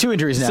guy. So you have 2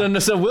 injuries now.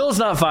 So Will's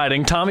not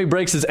fighting. Tommy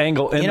breaks his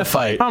ankle in a the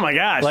fight. oh my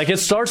gosh. Like, it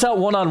starts out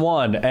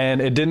 1-on-1,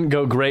 and it didn't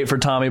go great for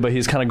Tommy, but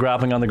he's kind of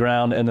grappling on the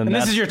ground. And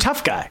this is your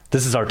tough guy.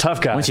 This is our tough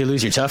guy. Once you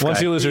lose your tough guy.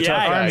 Once you lose your tough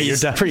guy, you're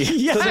done.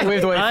 Yeah. So they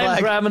waved away the I'm flag.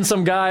 grabbing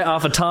some guy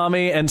off of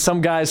Tommy, and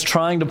some guy's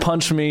trying to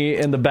punch me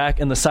in the back,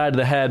 in the side of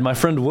the head. My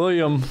friend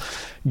William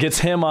gets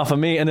him off of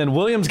me, and then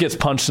Williams gets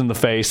punched in the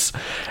face.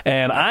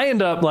 And I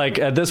end up, like,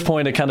 at this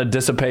point, it kind of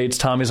dissipates.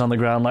 Tommy's on the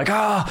ground, like,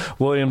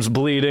 Williams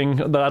bleeding.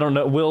 I don't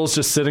know. Will's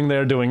just sitting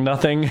there doing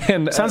nothing.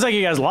 And Sounds like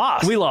you guys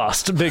lost. we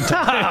lost big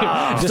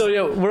time. So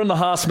yeah, we're in the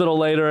hospital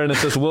later, and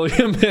it's just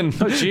William and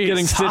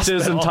getting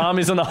stitches, and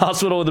Tommy's in the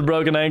hospital with a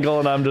broken ankle,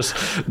 and I'm just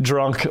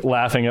drunk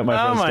laughing at my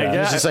friend's my dad.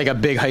 God. It's just like a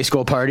big high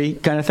school party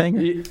kind of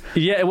thing.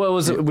 Yeah, well,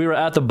 we were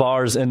at the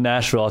bars in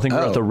Nashville. I think we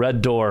were at the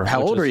Red Door.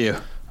 How old were you?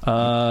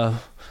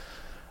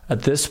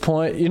 At this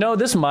point,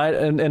 this might,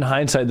 in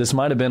hindsight, this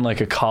might have been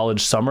like a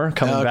college summer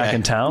coming back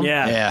in town.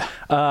 Yeah.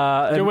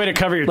 Yeah. Good way to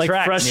cover your Like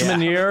tracks.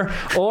 freshman year,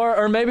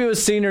 or maybe it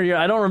was senior year.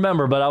 I don't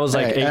remember, but I was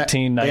like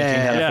 18, 19,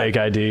 had a fake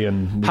ID.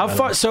 And How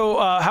far? So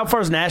how far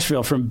is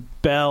Nashville from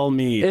Belle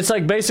Meade? It's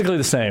like basically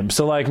the same.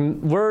 So like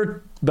we're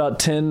about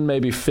 10,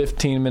 maybe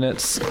 15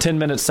 minutes, 10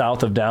 minutes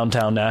south of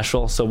downtown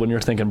Nashville. So when you're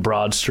thinking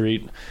Broad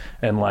Street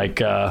and like,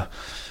 the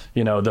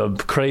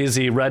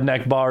crazy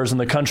redneck bars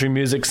and the country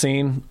music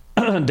scene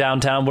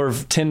downtown, we're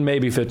 10,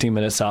 maybe 15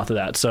 minutes south of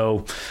that.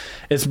 So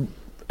it's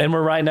And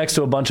we're right next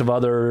to a bunch of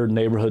other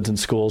neighborhoods and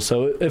schools,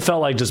 so it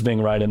felt like just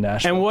being right in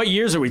Nashville. And what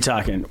years are we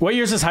talking? What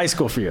years is high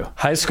school for you?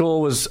 High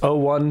school was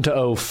 01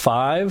 to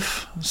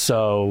 05,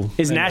 so...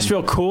 Is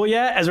Nashville cool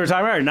yet, as we're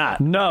talking about, or not?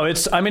 No,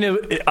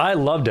 I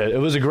loved it. It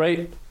was a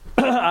great...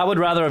 I would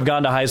rather have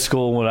gone to high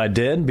school when I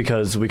did,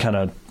 because we kind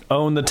of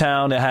owned the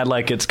town. It had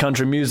like its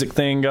country music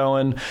thing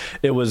going.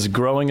 It was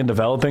growing and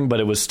developing, but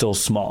it was still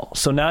small.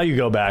 So now you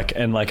go back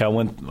and like I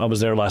was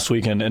there last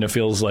weekend, and it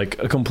feels like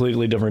a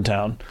completely different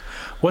town.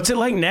 What's it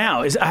like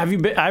now? Have you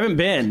been? I haven't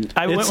been.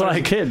 I went when I was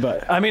a kid,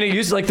 but I mean, it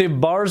used like the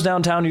bars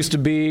downtown used to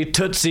be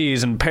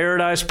Tootsie's and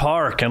Paradise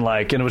Park, and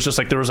it was just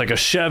like there was like a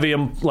Chevy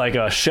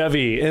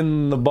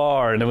in the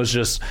bar, and it was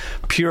just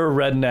pure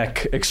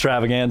redneck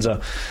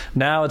extravaganza.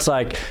 Now it's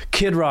like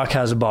Kid Rock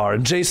has a bar,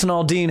 and Jason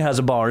Aldean has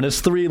a bar, and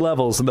it's 3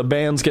 levels, and the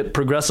bands get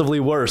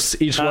progressively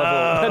worse each level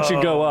that you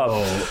go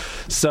up.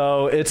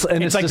 So it's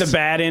like just the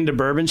bad end of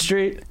Bourbon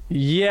Street.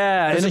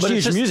 Yeah, it's a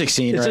huge music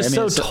scene. It's right?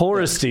 just so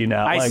touristy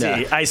now.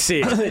 I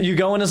see. You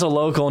go in as a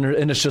local,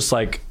 and it's just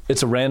like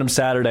it's a random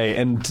Saturday,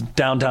 and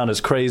downtown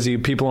is crazy.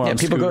 People are on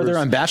people scooters. go there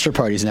on bachelor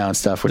parties now and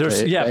stuff.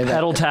 There's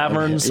pedal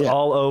taverns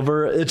all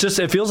over. It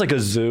feels like a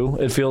zoo.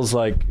 It feels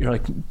like you're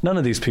like none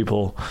of these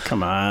people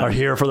are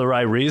here for the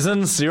right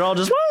reasons. You're all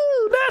just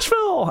woo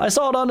Nashville. I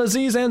saw it on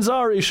Aziz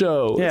Ansari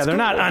show. Yeah, they're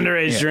not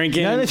underage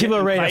drinking. None of the people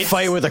are ready to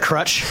fight with a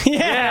crutch.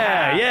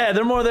 Yeah,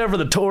 they're more there for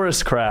the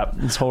tourist crap.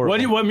 It's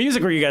horrible. What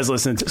music were you guys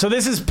listening to? So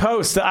this is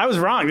post. I was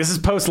wrong. This is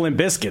post Limp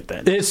Bizkit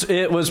then.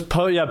 It was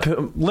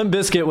Limp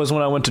Bizkit was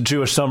when I went to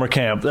Jewish summer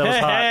camp. That was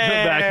hot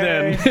back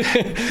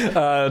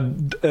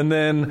then. And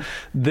then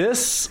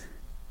this.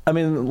 I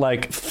mean,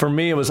 like, for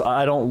me, it was,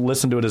 I don't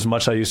listen to it as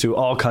much as I used to.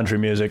 All country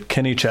music,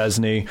 Kenny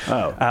Chesney,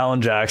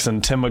 Alan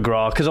Jackson, Tim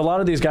McGraw, because a lot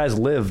of these guys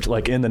lived,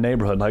 like, in the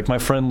neighborhood. Like, my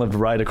friend lived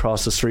right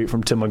across the street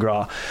from Tim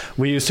McGraw.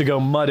 We used to go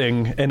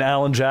mudding in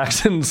Alan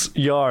Jackson's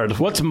yard.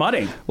 What's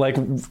mudding? Like,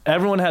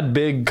 everyone had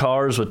big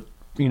cars with,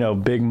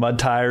 big mud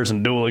tires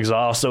and dual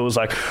exhaust. So it was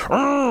like,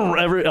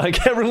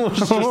 everyone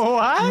was just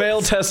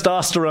male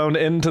testosterone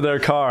into their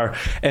car.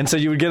 And so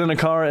you would get in a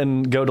car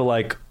and go to,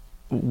 like,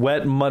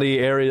 wet, muddy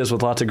areas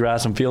with lots of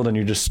grass and field, and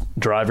you just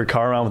drive your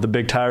car around with the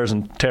big tires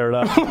and tear it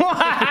up.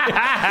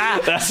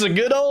 That's a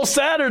good old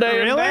Saturday.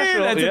 Really?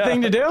 That's a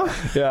thing to do?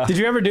 Yeah. Did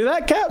you ever do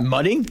that, Cap?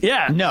 Mudding?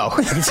 Yeah. No.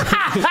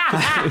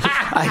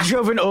 I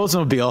drove an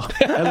Oldsmobile,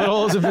 a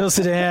little Oldsmobile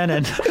sedan,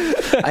 and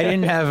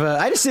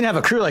I just didn't have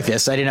a crew like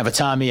this. I didn't have a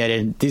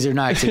Tommy. These are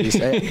not activities.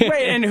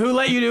 Wait, and who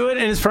let you do it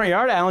in his front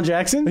yard? Alan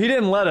Jackson? He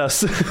didn't let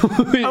us. He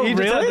really?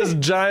 just had this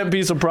giant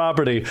piece of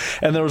property,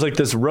 and there was like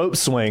this rope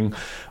swing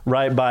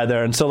right by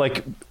there. And so,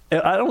 like,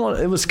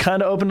 it was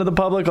kind of open to the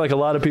public. Like, a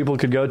lot of people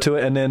could go to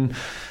it. And then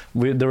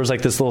there was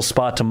like this little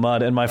spot to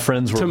mud, and my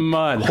friends were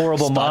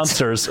horrible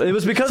monsters. It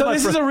was because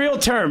this is a real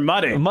term,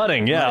 mudding.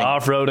 Mudding, yeah,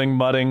 off-roading,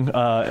 mudding.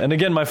 And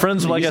again, my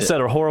friends, like I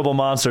said, are horrible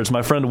monsters.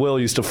 My friend Will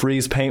used to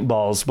freeze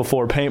paintballs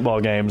before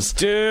paintball games.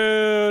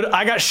 Dude,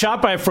 I got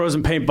shot by a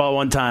frozen paintball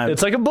one time.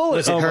 It's like a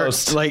bullet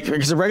almost. Hurt. Like,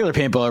 because a regular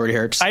paintball already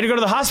hurts. I had to go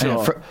to the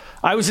hospital.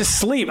 I was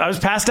asleep. I was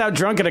passed out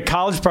drunk at a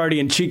college party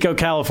in Chico,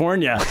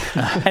 California.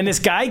 And this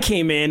guy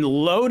came in,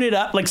 loaded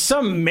up, like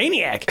some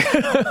maniac.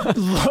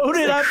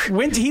 Loaded up.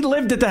 He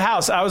lived at the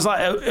house. I was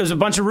like, it was a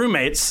bunch of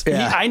roommates.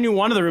 Yeah. I knew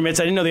one of the roommates.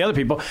 I didn't know the other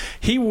people.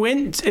 He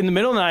went in the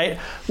middle of the night,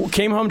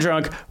 came home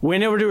drunk,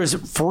 went over to his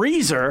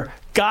freezer,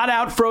 got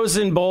out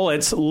frozen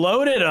bullets,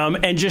 loaded them,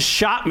 and just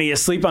shot me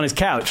asleep on his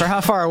couch. For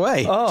how far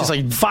away? Oh, just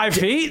like 5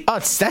 feet? Oh,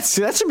 that's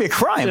going to be a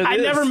crime.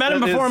 I'd never met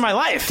him before in my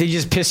life. Did he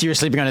just piss you were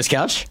sleeping on his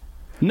couch?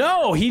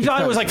 No, he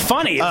thought it was like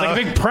funny. It was like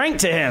a big prank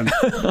to him.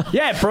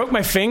 Yeah, it broke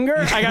my finger.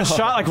 I got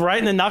shot like right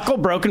in the knuckle,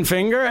 broken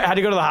finger. I had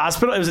to go to the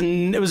hospital.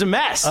 It was a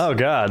mess. Oh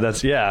God,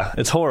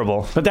 it's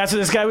horrible. But that's what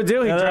this guy would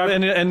do. He'd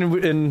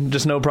and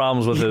just no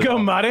problems with it. Go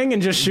mudding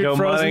and just shoot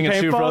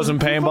frozen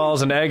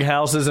paintballs and egg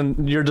houses,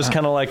 and you're just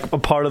kind of like a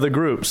part of the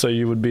group, so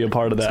you would be a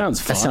part of that.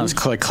 Sounds fun. That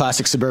sounds like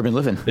classic suburban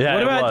living. Yeah,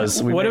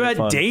 what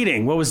about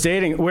dating? What was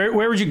dating?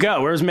 Where would you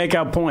go? Where was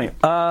Makeout Point?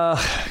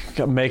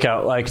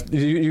 Makeout, like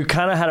you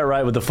kind of had it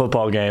right with the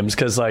football games,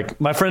 because like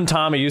my friend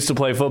Tommy used to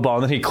play football,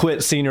 and then he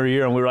quit senior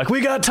year, and we were like, we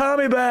got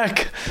Tommy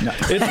back. No.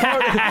 It's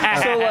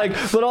hard. So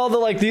like, but all the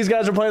like these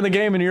guys are playing the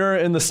game, and you're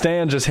in the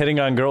stand just hitting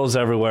on girls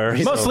everywhere.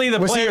 Mostly the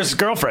players'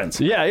 girlfriends.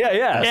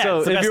 Yeah.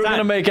 So if you were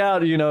gonna make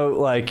out,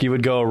 like you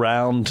would go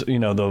around,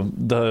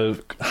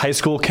 the high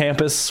school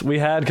campus we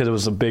had, because it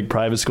was a big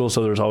private school,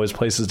 so there was always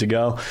places to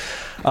go.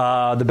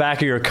 The back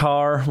of your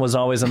car was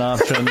always an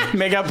option.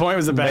 Makeout Point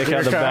was the back of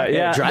your car.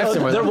 Yeah,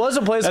 there was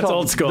a place That's called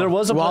old school. There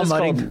was a place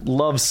called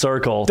Love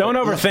Circle. Don't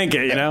overthink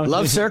it,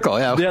 Love Circle,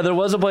 yeah. Yeah, there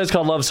was a place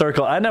called Love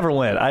Circle. I never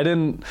went.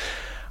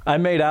 I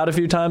made out a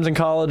few times in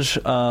college.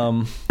 Wait,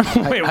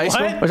 high what?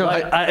 School?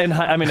 In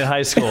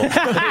high school.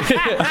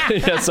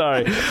 Yeah,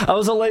 sorry. I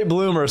was a late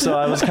bloomer, so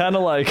I was kind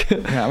of like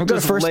I'm going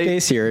to first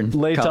base here in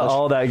late college. to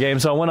all that game.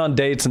 So I went on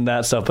dates and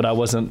that stuff, but I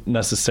wasn't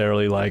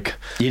necessarily like...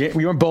 You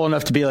weren't bold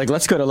enough to be like,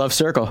 let's go to Love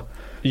Circle.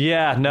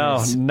 Yeah,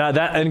 no, not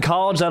that. In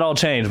college, that all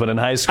changed, but in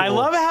high school, I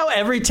love how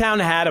every town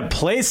had a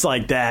place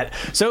like that.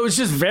 So it was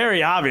just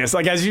very obvious.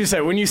 Like, as you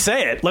said, when you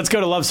say it, let's go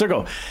to Love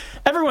Circle.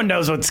 Everyone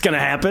knows what's going to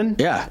happen.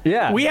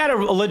 Yeah. We had a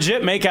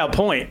legit makeout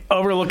point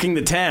overlooking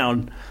the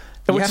town,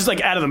 which is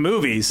like out of the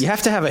movies. You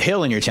have to have a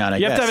hill in your town, I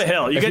guess. You have to have a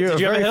hill. Did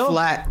you have a hill?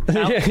 Flat.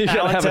 Yeah, you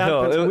gotta have a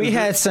hill. We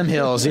had some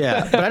hills,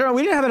 yeah. But I don't know.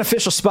 We didn't have an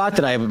official spot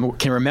that I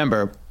can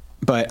remember.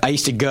 But I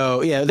used to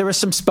go, there were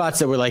some spots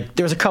that were like,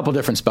 there was a couple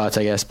different spots,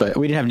 I guess, but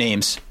we didn't have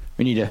names.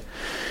 We need to.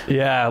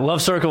 Yeah,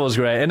 Love Circle was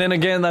great. And then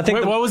again, I think.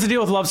 Wait, what was the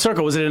deal with Love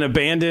Circle? Was it an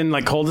abandoned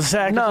like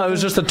cul-de-sac? No, it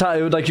was just the top.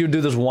 It would, like, you would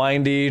do this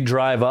windy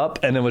drive up,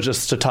 and it was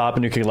just the top,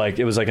 and you could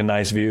it was like a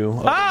nice view.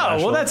 Oh,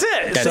 well, that's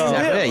it. That's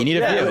exactly it. You need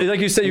a view.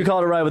 Like you said, you call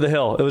it a ride with a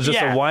hill. It was just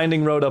a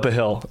winding road up a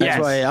hill.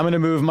 That's why I'm going to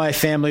move my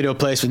family to a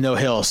place with no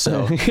hills,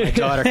 so my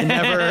daughter can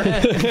never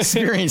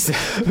experience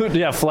that.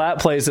 Yeah, flat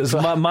places.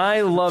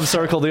 My Love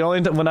Circle, the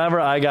only whenever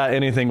I got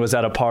anything was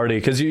at a party,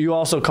 because you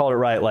also called it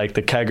right, like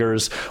the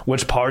keggers,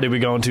 which party we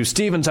going to?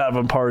 Steven's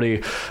having a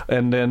party,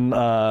 and then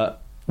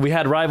we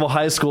had rival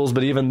high schools,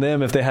 but even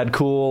them, if they had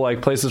cool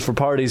like places for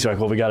parties, you're like,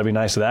 well, we got to be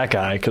nice to that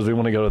guy because we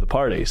want to go to the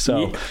party.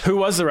 So, who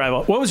was the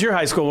rival? What was your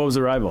high school? What was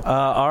the rival?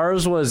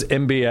 Ours was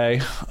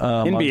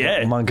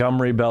MBA,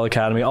 Montgomery Belle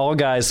Academy, all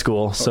guys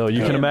school. So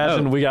you can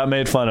imagine we got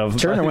made fun of.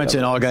 Turner went to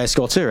an all guys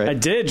school too, right? I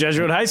did,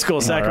 Jesuit High School,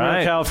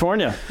 Sacramento,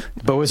 California.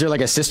 But was there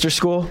like a sister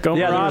school?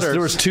 There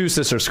was two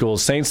sister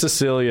schools, St.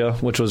 Cecilia,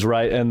 which was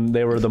right, and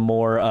they were the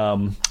more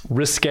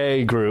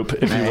risque group,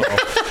 if you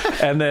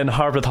will, and then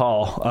Harpeth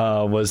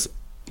Hall was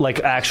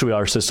like actually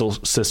our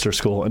sister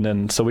school, and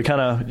then so we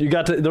kind of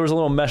there was a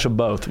little mesh of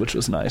both, which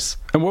was nice.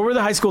 And what were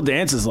the high school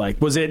dances like?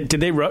 Did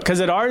they because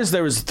at ours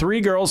there was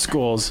 3 girls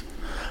schools,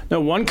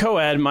 one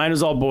co-ed, mine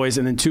was all boys,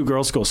 and then 2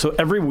 girls schools. So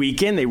every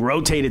weekend they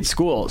rotated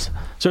schools.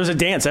 So there was a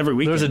dance every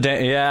weekend. There was a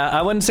dance. Yeah,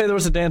 I wouldn't say there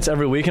was a dance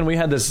every weekend. We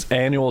had this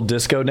annual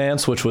disco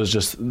dance, which was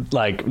just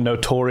like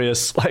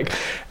notorious. Like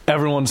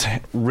everyone's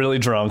really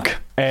drunk,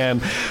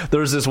 and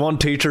there was this one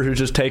teacher who's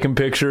just taking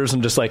pictures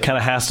and just like kind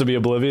of has to be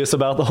oblivious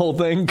about the whole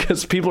thing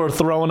because people are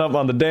throwing up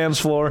on the dance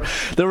floor.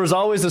 There was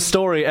always a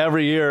story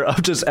every year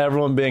of just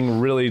everyone being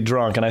really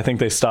drunk, and I think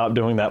they stopped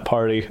doing that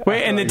party.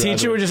 Wait, and the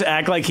teacher would just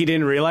act like he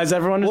didn't realize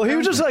everyone was he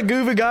was just like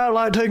goofy guy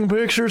like taking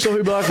pictures, so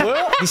he'd be like,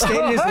 well, he stayed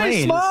in his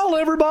lane. Smile,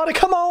 everybody,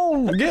 come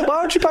on, why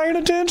aren't you paying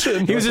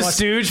attention? He was a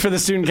stooge for the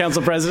student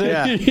council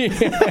president.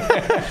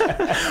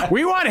 Yeah.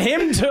 We want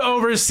him to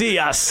oversee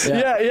us.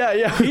 Yeah.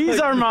 He's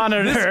our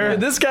monitor.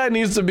 This guy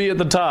needs to be at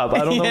the top. I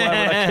don't know why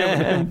I'm not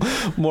giving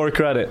him more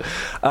credit.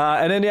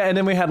 And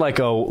then we had like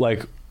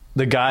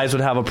the guys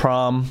would have a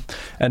prom,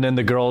 and then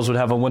the girls would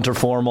have a winter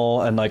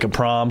formal and like a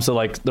prom. So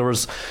like there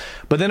was,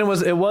 but then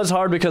it was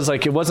hard because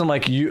like it wasn't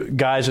like you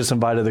guys just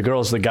invited the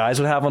girls. The guys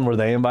would have one where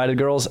they invited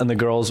girls, and the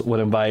girls would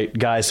invite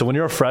guys. So when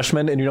you're a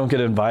freshman and you don't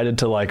get invited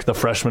to like the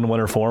freshman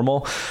winter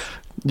formal,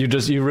 you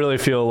really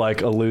feel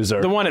like a loser.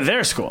 The one at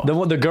their school.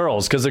 The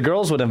girls, because the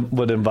girls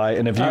would invite,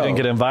 and if you didn't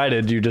get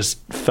invited, you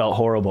just felt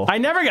horrible. I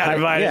never got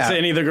invited to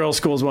any of the girls'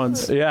 schools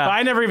once. Yeah,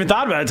 I never even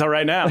thought about it until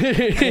right now. You know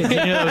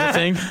that was a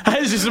thing? I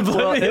was just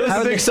oblivious. It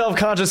was a big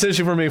self-conscious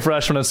issue for me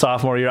freshman and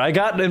sophomore year. I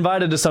got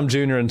invited to some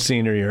junior and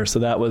senior year, so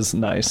that was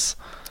nice.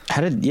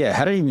 How did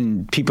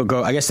even people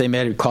go? I guess they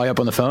made call you up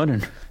on the phone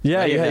and.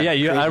 Yeah.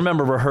 I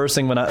remember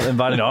rehearsing when I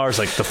invited to ours,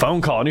 like the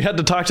phone call, and you had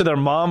to talk to their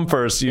mom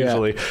first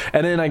usually. Yeah.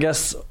 And then I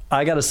guess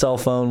I got a cell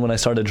phone when I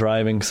started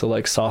driving. So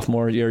like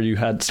sophomore year, you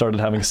had started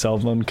having a cell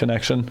phone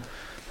connection.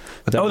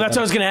 That's what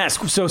I was going to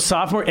ask. So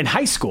sophomore in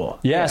high school.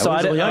 Yeah, so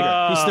I didn't.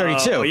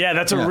 He's 32. Yeah,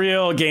 that's a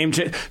real game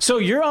changer. So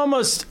you're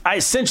almost. I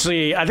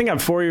think I'm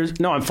 4 years.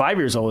 No, I'm 5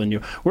 years older than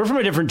you. We're from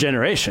a different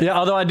generation. Yeah,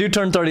 although I do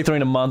turn 33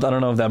 in a month. I don't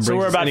know if that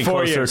brings us any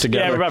closer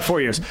together. Yeah, we're about 4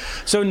 years.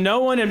 So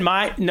no one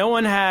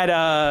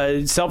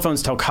had cell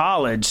phones till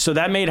college. So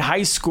that made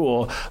high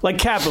school like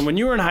Kaplan. When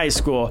you were in high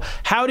school,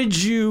 how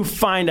did you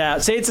find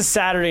out? Say it's a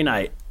Saturday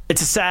night.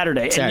 It's a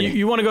Saturday. And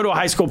you want to go to a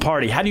high school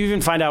party. How do you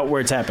even find out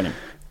where it's happening?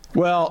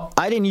 Well,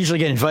 I didn't usually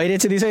get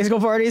invited to these high school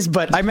parties,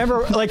 but I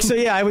remember,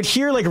 I would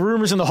hear like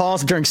rumors in the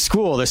halls during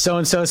school. There's so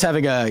and so's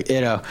having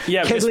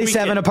Kegley's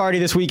having a party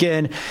this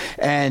weekend,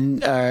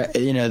 and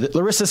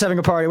Larissa's having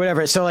a party,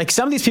 whatever. So like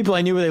some of these people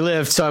I knew where they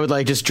lived, so I would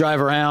like just drive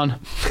around.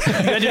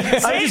 I would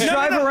just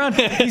drive around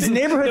these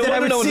neighborhoods that I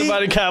would see.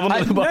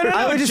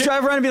 I would just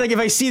drive around and be like, if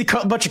I see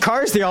a bunch of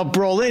cars there, I'll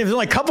roll in. If there's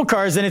only a couple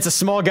cars, then it's a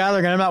small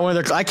gathering, and I'm not one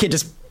of their. I can't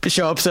just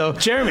show up. So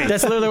Jeremy,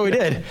 that's literally what we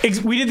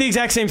did. We did the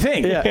exact same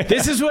thing. Yeah.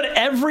 This is what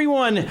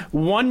everyone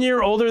 1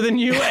 year older than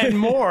you and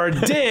more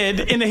did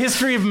in the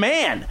history of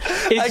man.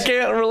 I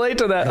can't relate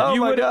to that. Oh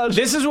my gosh.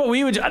 This is what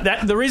we would.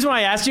 The reason why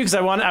I asked you because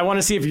I want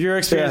to see if your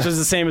experience was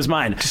the same as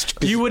mine.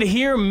 You would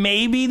hear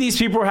maybe these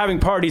people were having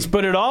parties,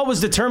 but it all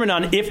was determined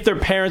on if their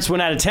parents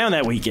went out of town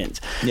that weekend.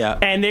 Yeah.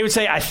 And they would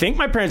say, I think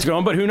my parents are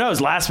going, but who knows?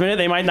 Last minute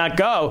they might not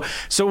go.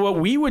 So what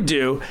we would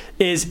do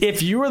is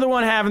if you were the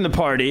one having the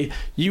party,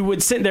 you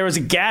would sit. There was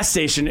a gas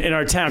station in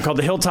our town called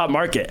the Hilltop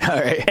Market. All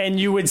right. And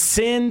you would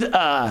send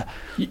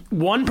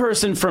one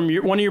person from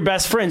one of your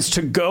best friends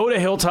to go to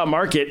Hilltop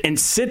Market and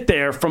sit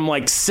there from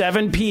like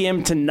 7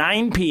 p.m. to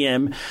 9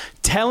 p.m.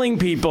 telling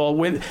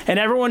people and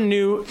everyone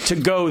knew to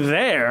go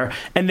there,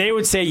 and they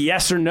would say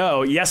yes or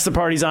no. Yes, the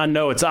party's on.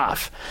 No, it's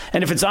off.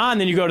 And if it's on,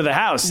 then you go to the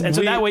house. And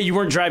so that way you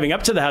weren't driving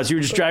up to the house. You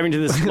were just driving to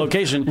this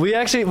location. We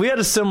had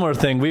a similar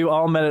thing. We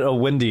all met at a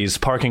Wendy's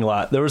parking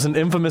lot. There was an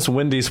infamous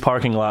Wendy's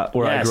parking lot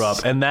where I grew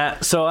up. And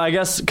so I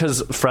guess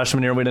because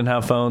freshman year we didn't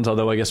have phones,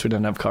 although I guess we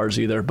didn't have cars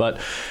either. But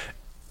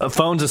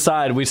phones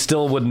aside, we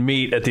still would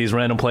meet at these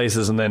random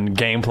places and then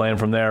game plan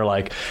from there.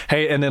 Like,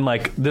 hey, and then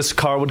like this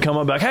car would come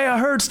up like, hey, I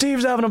heard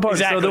Steve's having a party.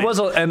 Exactly. So there was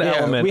an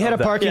element. We had a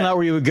parking lot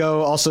where you would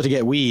go also to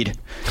get weed,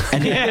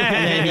 and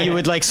then you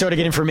would like sort of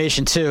get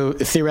information too,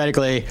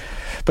 theoretically.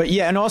 But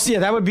yeah, and also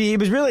it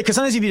was really because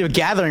sometimes you'd be a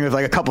gathering with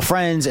like a couple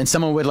friends, and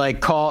someone would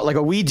like call like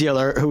a weed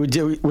dealer who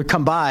would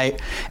come by,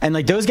 and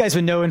like those guys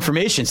would know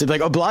information. So they'd be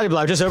like, oh, blah blah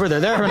blah, just over there,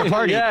 they're having a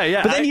party.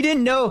 Yeah. But then you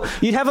didn't know.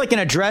 You'd have like an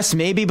address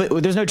maybe,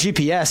 but there's no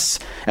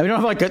GPS, and we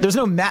don't have there's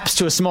no maps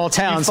to a small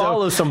town. You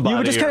follow somebody. You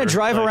would just kind of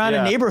drive around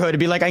a neighborhood and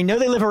be like, I know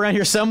they live around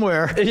here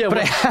somewhere. Yeah, but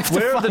I have to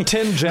where are the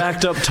 10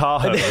 jacked up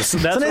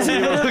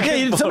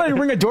Tahoes? Somebody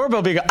ring a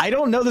doorbell. Be like, I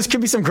don't know. This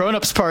could be some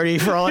grown-ups party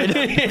for all I know.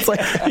 It's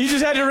like you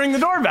just had to ring the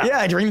doorbell. Yeah,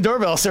 I'd ring the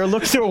doorbell. So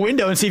look through a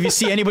window and see if you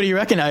see anybody you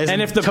recognize.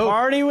 And if the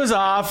party was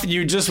off,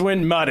 you just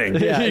went mudding.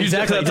 Yeah,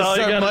 exactly. That's all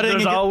you got.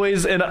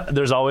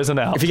 There's always an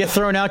out. If you get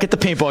thrown out, get the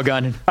paintball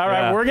gun. All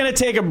right, we're going to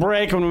take a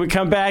break. When we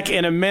come back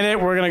in a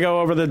minute, we're going to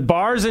go over the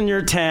bars in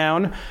your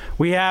town.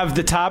 We have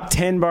the top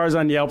 10 bars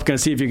on Yelp. Going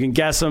to see if you can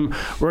guess them.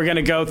 We're going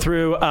to go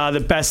through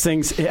the best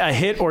things, a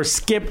hit or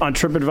skip on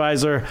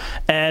TripAdvisor,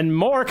 and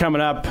more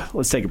coming up.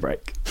 Let's take a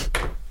break.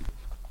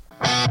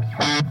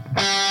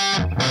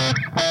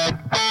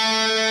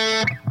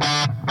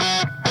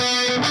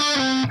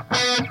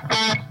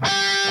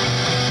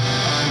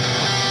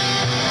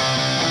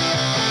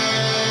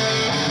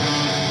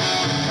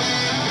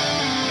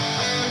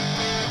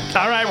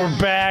 All right, we're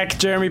back.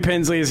 Jeremy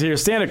Pinsley is here,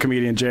 stand-up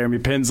comedian Jeremy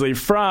Pinsley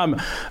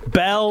from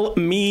Belle,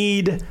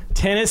 Meade,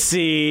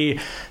 Tennessee,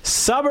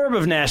 suburb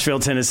of Nashville,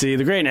 Tennessee,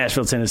 the great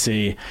Nashville,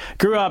 Tennessee.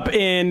 Grew up was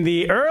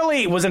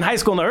in high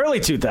school in the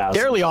early 2000s.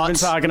 Early aughts. We've been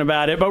talking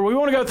about it, but we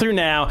want to go through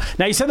now.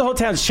 Now, you said the whole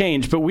town's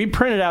changed, but we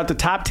printed out the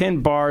top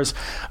 10 bars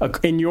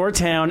in your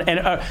town, and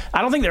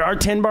I don't think there are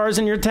 10 bars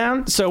in your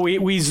town, so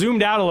we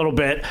zoomed out a little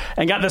bit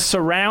and got the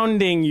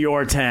surrounding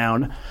your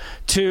town.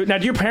 Now,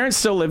 do your parents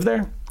still live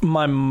there?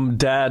 My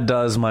dad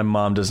does. My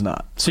mom does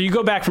not. So you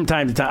go back from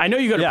time to time. I know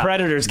you go to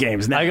Predators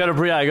games now. I go to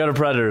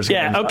Predators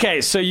games. Yeah,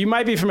 okay. So you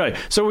might be familiar.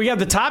 So we got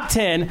the top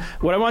 10.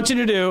 What I want you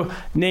to do,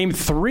 name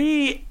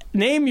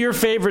your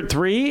favorite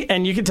 3,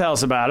 and you can tell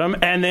us about them.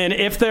 And then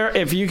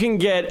if you can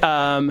get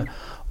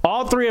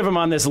all 3 of them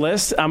on this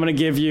list,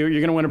 you're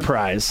going to win a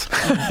prize.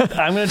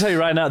 I'm going to tell you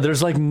right now,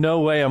 there's like no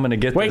way I'm going to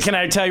get this. Wait, can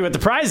I tell you what the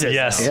prize is?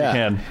 Yes, you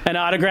can. An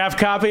autographed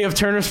copy of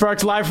Turner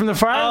Sparks Live from the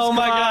Firehouse. Oh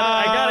my God,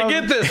 I got to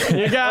get this.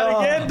 You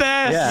got to get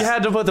this. Yeah. You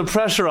had to put the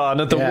pressure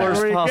on at the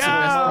worst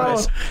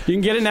possible time. You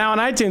can get it now on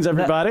iTunes,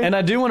 everybody. And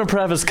I do want to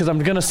preface, because I'm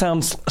going to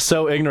sound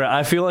so ignorant,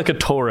 I feel like a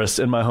tourist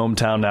in my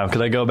hometown now,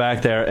 because I go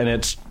back there and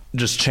it's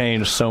just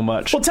changed so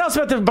much. Well, tell us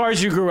about the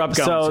bars you grew up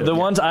going to. So the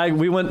ones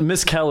we went,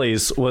 Miss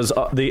Kelly's was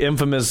the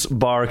infamous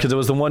bar, because it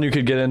was the one you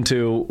could get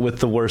into with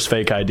the worst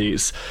fake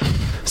IDs.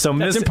 So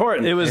that's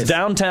important. It was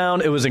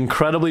downtown. It was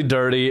incredibly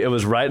dirty. It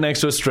was right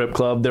next to a strip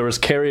club. There was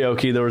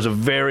karaoke. There was a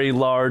very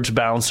large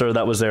bouncer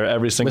that was there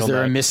every single night. Was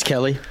there a Miss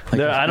Kelly?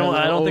 I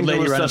don't think there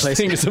was such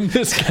thing as a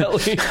Miss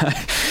Kelly.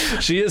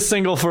 She is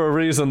single for a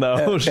reason,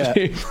 though. It's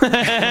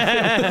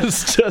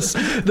just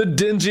the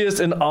dingiest,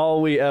 and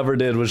all we ever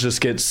did was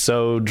just get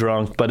so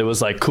drunk, but it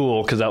was like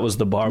cool because that was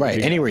the bar.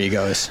 Right, anywhere you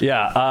go is.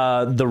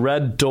 Yeah, the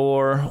Red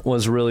Door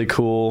was really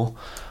cool.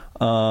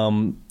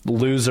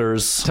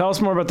 Losers. Tell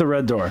us more about the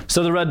Red Door.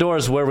 So the Red Door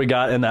is where we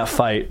got in that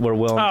fight where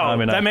Will and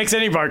Tommy and that makes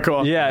any bar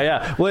cool.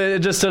 Yeah. Well, it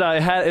just said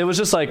it was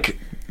just like,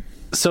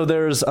 so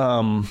there's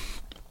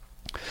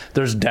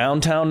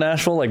downtown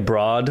Nashville, like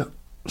Broad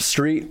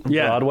Street,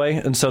 Broadway,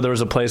 and so there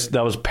was a place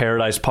that was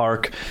Paradise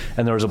Park,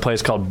 and there was a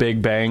place called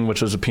Big Bang,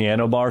 which was a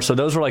piano bar. So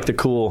those were like the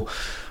cool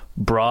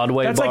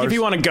Broadway That's bars. like if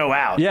you want to go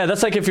out. Yeah,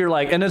 that's like if you're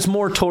like, and it's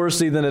more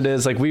touristy than it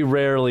is. Like, we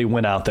rarely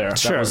went out there.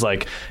 Sure. That was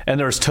like, and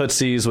there's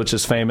Tootsie's, which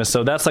is famous.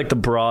 So that's like the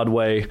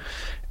Broadway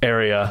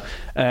area.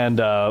 And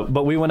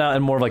but we went out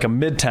in more of like a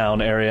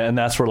Midtown area, and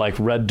that's where like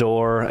Red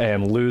Door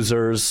and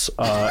Losers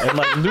and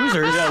like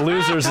Losers. Yeah,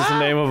 Losers is the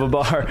name of a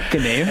bar.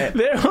 Good name.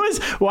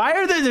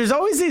 There's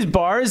always these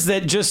bars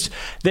that just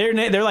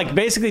they're like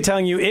basically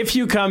telling you, if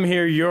you come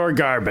here, you're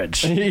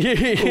garbage.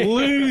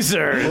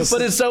 Losers.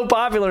 But it's so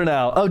popular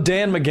now. Oh,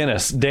 Dan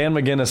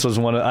McGinnis was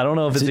one of, I don't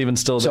know if it's even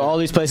still there. So all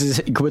these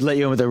places would let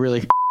you in with a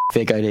really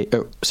fake ID.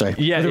 Oh, sorry.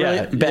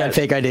 Really bad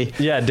fake ID.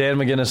 Yeah, Dan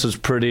McGinnis was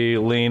pretty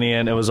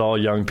lenient. It was all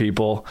young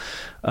people.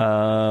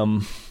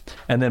 And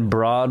then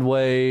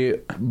Broadway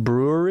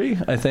Brewery,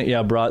 I think.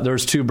 Yeah,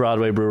 there's 2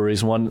 Broadway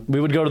breweries. One, we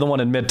would go to the one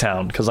in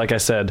Midtown because, like I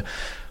said,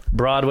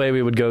 Broadway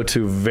we would go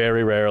to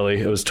very rarely.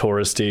 It was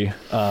touristy,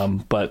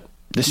 but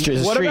the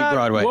street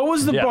Broadway. What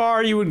was the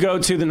bar you would go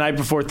to the night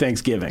before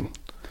Thanksgiving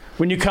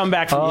when you come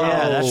back from?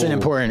 Yeah, that's an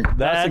important.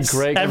 That's a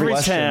great every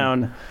question.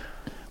 town.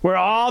 Where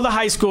all the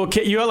high school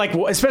kids, you know, like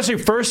especially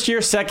first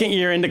year, second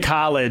year into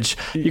college,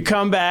 you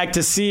come back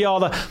to see all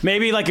the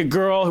maybe like a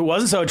girl who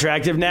wasn't so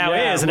attractive now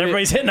is, and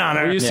everybody's hitting on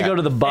her. We used to go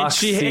to the box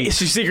seat.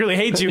 She secretly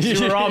hates you because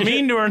you were all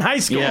mean to her in high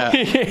school.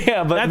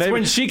 Yeah, but that's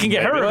when she can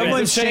get her revenge.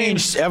 Everyone's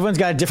changed. Everyone's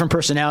got a different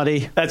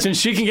personality. That's when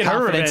she can get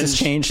her revenge. Has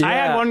changed. I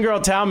had one girl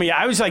tell me,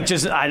 I was like,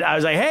 I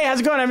was like, hey, how's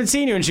it going? I haven't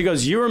seen you. And she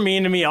goes, you were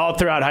mean to me all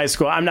throughout high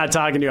school. I'm not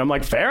talking to you. I'm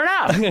like, fair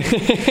enough.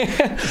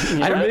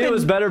 For me, it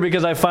was better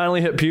because I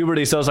finally hit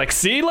puberty. So I was like,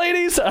 see,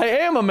 ladies, I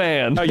am a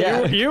man. Oh,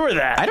 yeah. you were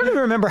that. I don't even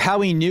remember how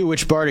we knew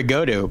which bar to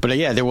go to, but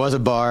yeah, there was a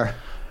bar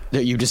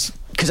that you just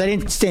because I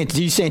didn't stay. Did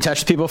you stay in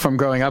touch with people from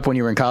growing up when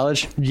you were in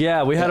college?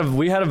 Yeah, we had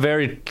a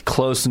very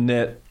close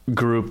knit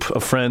group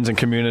of friends and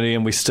community,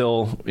 and we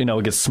still,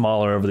 it gets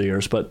smaller over the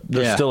years, but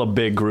there's still a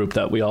big group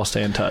that we all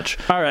stay in touch.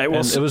 All right, well,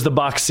 it was the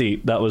Box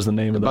Seat. That was the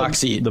name of the Box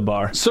Seat, the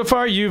bar. So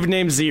far, you've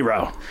named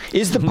 0.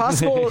 Is the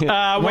possible? Wait,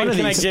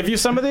 can I give you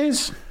some of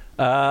these?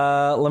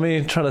 Let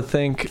me try to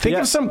think. Think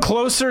of some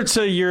closer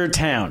to your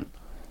town.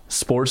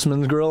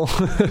 Sportsman's Grill.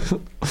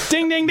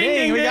 Ding, ding, ding,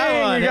 ding, we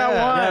got one. We got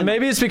one. Yeah,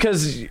 maybe it's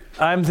because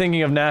I'm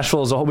thinking of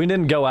Nashville as a whole. We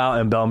didn't go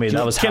out in Belle Meade.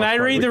 That was Can I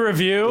read the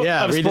review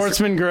of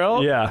Sportsman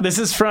Grill? Yeah. This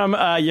is from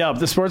Yelp.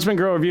 The Sportsman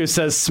Grill review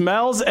says,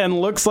 smells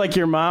and looks like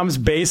your mom's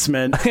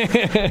basement,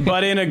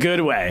 but in a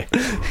good way.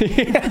 Do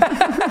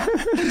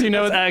you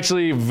know? It's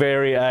actually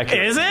very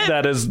accurate. Is it?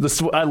 That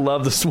is I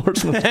love the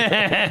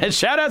Sportsman's.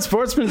 Shout out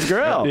Sportsman's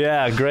Grill.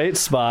 Yeah, great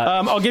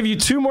spot. I'll give you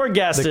 2 more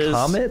guesses. The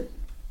Comet?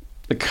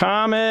 The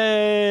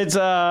Comet's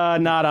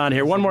not on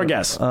here. One more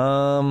guess.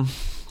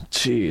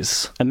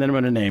 Jeez. And then I'm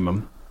going to name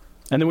them.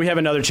 And then we have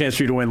another chance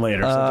for you to win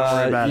later, so don't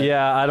worry about it.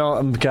 Yeah, I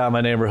don't. God,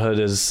 my neighborhood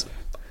is.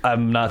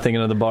 I'm not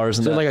thinking of the bars.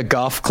 Is it like a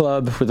golf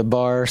club with a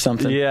bar or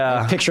something? Yeah.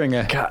 Like picturing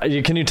a. God,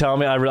 can you tell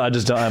me? I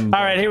just don't.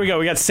 All right, here we go.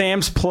 We got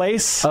Sam's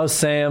Place. Oh,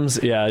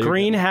 Sam's. Yeah.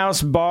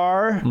 Greenhouse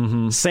Bar.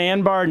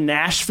 Sandbar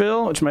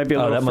Nashville, which might be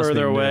a little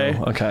further away.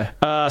 Okay.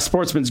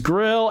 Sportsman's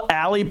Grill.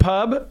 Alley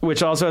Pub,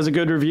 which also has a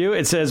good review.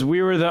 It says,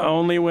 we were the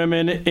only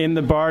women in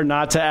the bar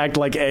not to act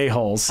like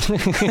a-holes. Alley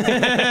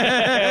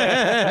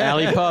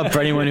Pub, for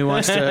anyone who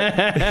wants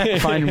to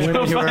find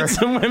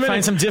women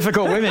find some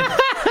difficult women.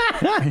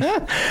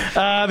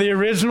 The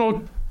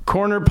original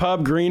Corner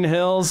Pub, Green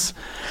Hills,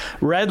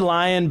 Red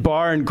Lion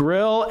Bar and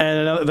Grill,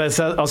 and that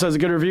also has a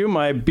good review.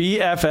 My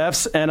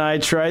BFFs and I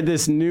tried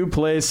this new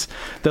place.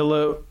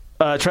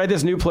 Tried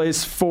this new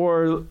place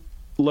for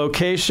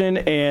location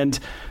and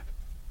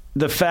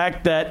the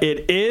fact that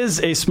it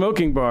is a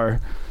smoking bar.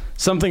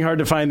 Something hard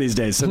to find these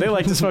days. So they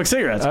like to smoke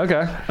cigarettes.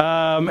 Okay.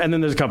 And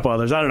then there's a couple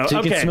others. I don't know. So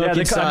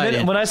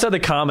okay. When I said the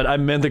Comet, I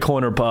meant the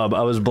Corner Pub.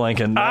 I was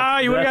blanking.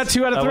 You would have got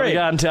 2 out of 3.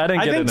 I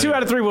think 2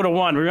 out of 3 would have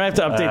won. We might have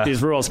to update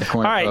these rules.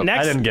 All right, Pub.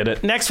 next. I didn't get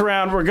it. Next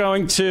round, we're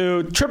going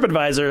to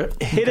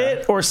TripAdvisor. Hit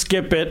it or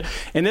skip it.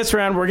 In this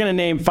round, we're going to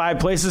name 5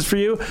 places for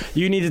you.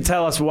 You need to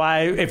tell us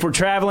why, if we're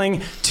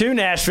traveling to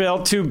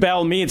Nashville, to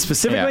Belle Meade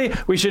specifically,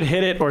 we should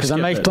hit it or skip it. Because I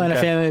might plan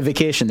a family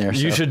vacation there.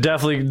 You should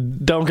definitely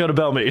don't go to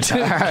Belle Meade.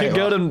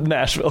 Go to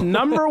Nashville.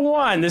 Number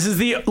 1, this is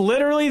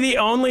literally the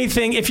only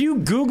thing. If you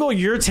Google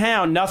your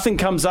town, nothing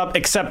comes up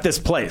except this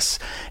place.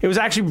 It was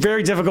actually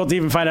very difficult to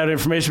even find out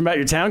information about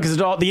your town because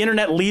the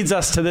internet leads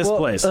us to this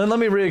place. And let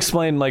me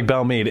re-explain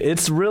Belle Meade.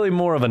 It's really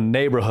more of a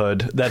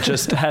neighborhood that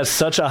just has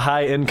such a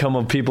high income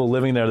of people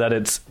living there that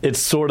it's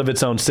sort of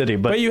its own city.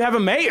 But you have a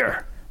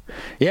mayor.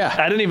 Yeah.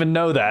 I didn't even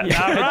know that.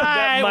 Yeah, right.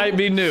 That might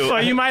be new. So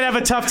you might have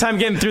a tough time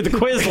getting through the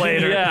quiz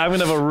later. Yeah, I'm going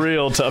to have a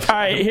real tough time.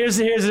 All right, here's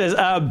it is.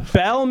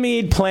 Belle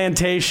Meade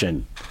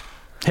Plantation.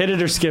 Hit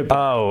it or skip it.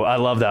 Oh, I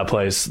love that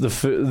place. The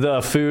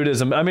food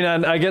is. I mean,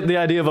 I get the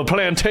idea of a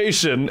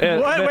plantation.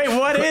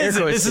 What is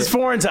it? This is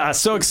foreign to us.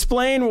 So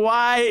explain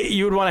why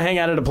you would want to hang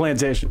out at a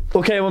plantation.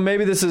 Okay, well,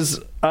 maybe this is.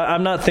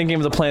 I'm not thinking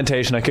of the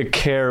plantation. I could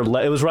care.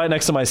 It was right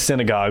next to my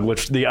synagogue,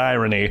 which the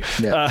irony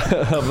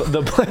of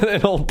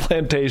the old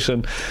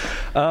plantation.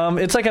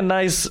 It's like a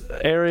nice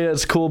area.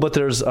 It's cool, but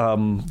there's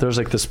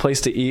like this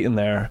place to eat in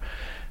there,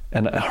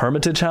 and a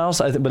Hermitage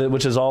House,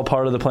 which is all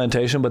part of the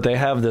plantation. But they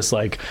have this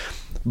like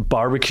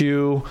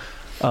barbecue,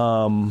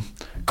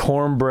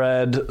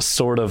 cornbread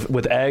sort of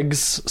with eggs,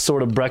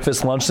 sort of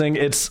breakfast lunch thing.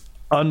 It's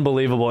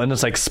unbelievable, and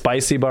it's like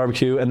spicy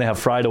barbecue, and they have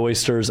fried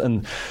oysters,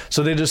 and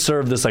so they just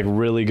serve this like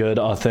really good,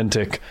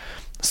 authentic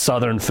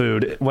Southern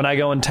food. When I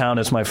go in town,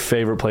 it's my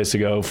favorite place to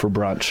go for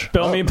brunch.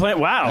 Belle Meade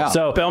Wow. Yeah.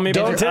 So Belle Meade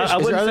Plantation.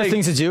 Is there other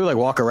things to do, like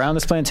walk around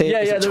this plantation?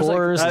 Yeah, there's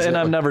tours.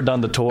 I've never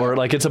done the tour.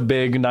 Like, it's a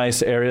big,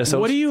 nice area. So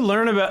what do you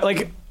learn about?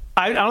 Like,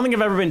 I don't think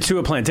I've ever been to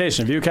a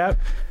plantation. Have you, Cap?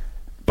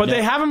 But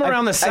they have them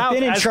around the South. I've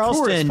been in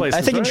Charleston. Places,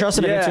 I think in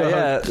Charleston,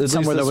 I've been to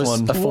somewhere that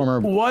was a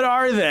former. What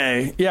are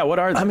they? Yeah, what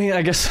are they? I mean,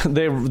 I guess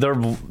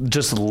they're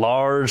just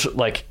large,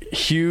 like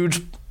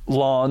huge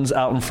lawns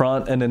out in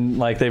front, and then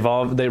like they've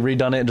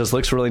redone it. It just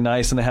looks really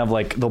nice, and they have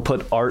like they'll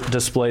put art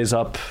displays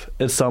up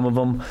at some of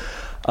them.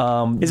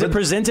 Is it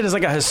presented as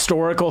like a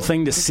historical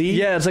thing to see?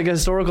 Yeah, it's like a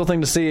historical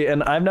thing to see,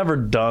 and I've never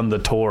done the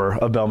tour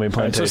of Belle Meade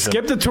Plantation. So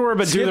skip the tour,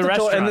 but do the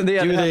restaurant. And then they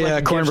do the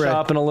like cornbread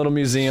shop and a little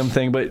museum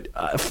thing. But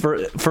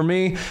for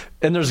me,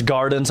 and there's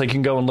gardens. Like you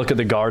can go and look at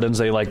the gardens.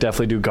 They like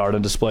definitely do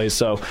garden displays.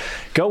 So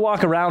go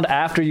walk around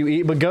after you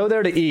eat, but go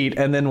there to eat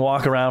and then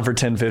walk around for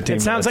 10, 15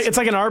 minutes. It sounds like it's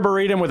like an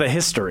arboretum with a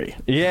history.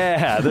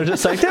 Yeah, they're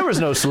just like, there was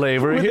no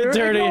slavery here.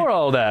 Ignore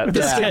all that.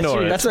 Just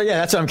ignore it. That's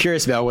what I'm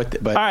curious about.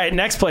 All right,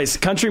 next place,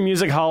 Country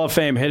Music Hall of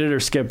Fame. Hit it or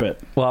skip it.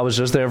 Well, I was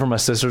just there for my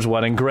sister's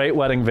wedding. Great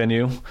wedding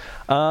venue.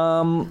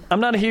 I'm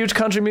not a huge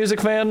country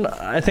music fan.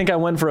 I think I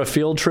went for a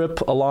field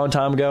trip a long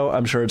time ago.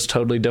 I'm sure it's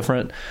totally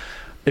different.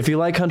 If you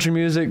like country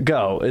music,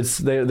 go.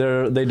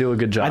 They do a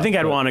good job. I think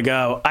I'd want to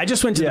go. I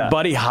just went to the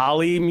Buddy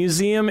Holly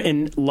Museum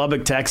in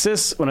Lubbock,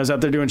 Texas, when I was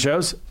out there doing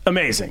shows.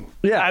 Amazing.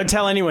 Yeah, I would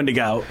tell anyone to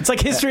go. It's like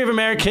history of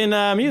American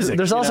music.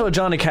 There's also a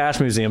Johnny Cash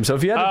museum, so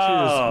if you had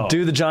to choose,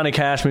 do the Johnny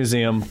Cash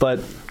Museum.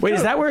 But wait,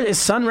 is that where is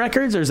Sun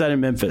Records or is that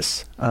in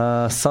Memphis?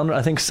 I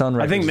think Sun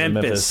Records. I think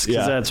Memphis.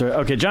 Yeah, that's right.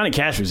 Okay, Johnny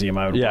Cash Museum.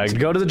 I would. Yeah,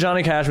 go to the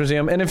Johnny Cash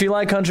Museum, and if you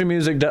like country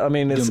music, I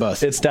mean,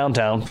 it's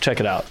downtown. Check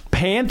it out.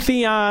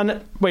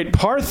 Parthenon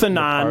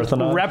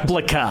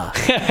replica.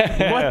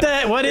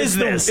 What is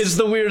this? It's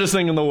the weirdest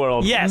thing in the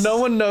world. Yes. No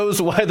one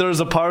knows why there's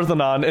a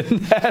Parthenon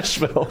in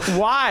Nashville.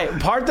 Why?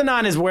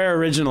 Parthenon is where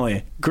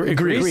originally?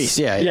 Greece.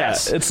 Yeah.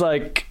 Yes. It's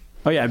like...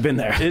 Oh, yeah, I've been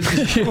there.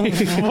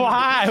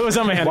 Why? It was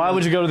on my hand. Why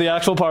would you go to the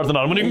actual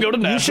Parthenon when you can go to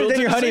Nashville? You should have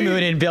done your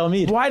honeymoon in Belle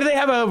Meade. Why do they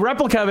have a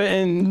replica of it?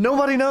 And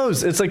nobody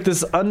knows. It's like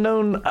this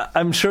unknown...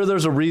 I'm sure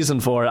there's a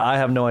reason for it. I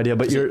have no idea.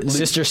 But your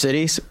sister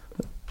cities...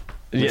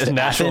 Yeah,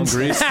 Nashville and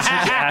Greece.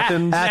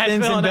 Athens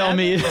and Belle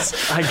Meade.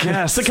 I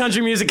guess. The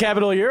country music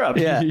capital of Europe.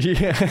 Yeah.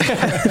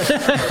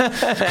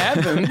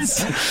 Athens.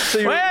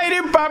 So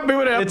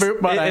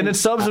and it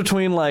subs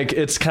between, like,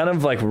 it's kind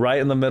of like right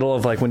in the middle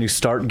of, like, when you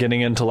start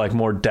getting into, like,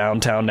 more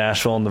downtown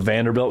Nashville and the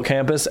Vanderbilt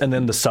campus and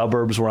then the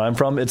suburbs where I'm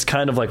from. It's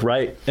kind of like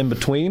right in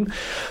between.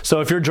 So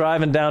if you're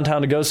driving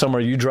downtown to go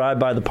somewhere, you drive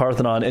by the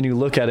Parthenon and you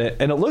look at it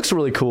and it looks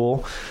really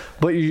cool.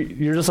 But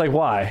you're just like,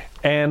 why?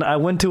 And I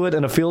went to it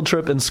in a field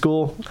trip in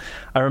school.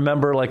 I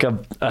remember, like,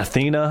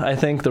 Athena, I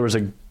think. There was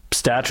a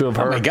statue of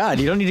her. Oh, my God.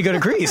 You don't need to go to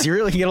Greece. You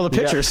really can get all the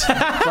pictures.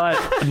 Yeah.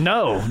 But,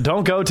 no,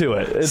 don't go to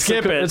it.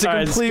 Skip it. It's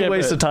a complete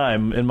waste of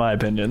time, in my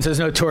opinion. So there's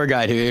no tour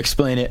guide who can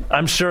explain it.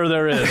 I'm sure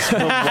there is.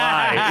 But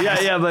why?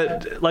 Yeah,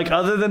 but, like,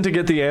 other than to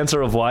get the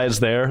answer of why it's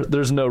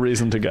there's no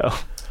reason to go. All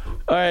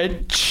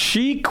right.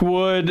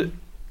 Cheekwood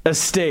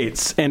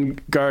Estates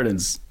and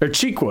Gardens, or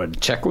Cheekwood.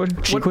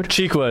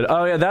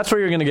 Oh yeah, that's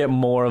where you're going to get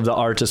more of the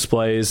art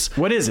displays.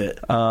 What is it?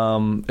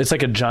 It's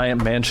like a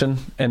giant mansion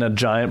and a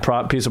giant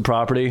piece of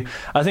property.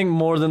 I think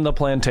more than the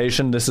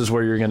plantation, this is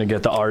where you're going to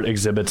get the art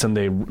exhibits and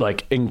the,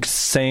 like,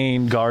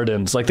 insane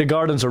gardens. Like, the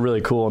gardens are really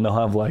cool, and they'll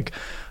have, like,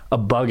 a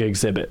bug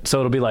exhibit. So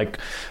it'll be like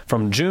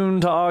from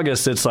June to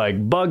August, it's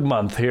like bug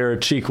month here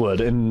at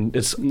Cheekwood, and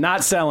it's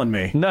not selling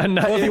me. No.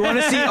 Well, if you want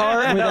to see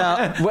art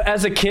without...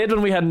 As a kid,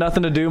 when we had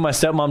nothing to do, my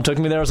stepmom took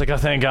me there. I was like, oh,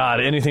 thank God,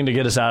 anything to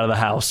get us out of the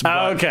house.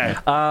 But, okay.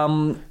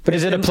 But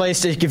is it a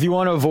place that, if you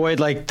want to avoid,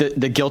 like,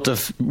 the guilt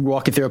of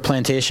walking through a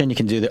plantation, you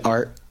can do the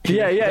art?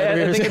 Yeah.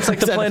 I think it's like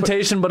the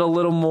plantation, but a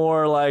little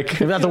more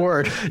like... Not the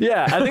word.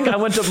 Yeah, I think I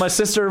went to... My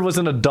sister was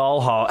in a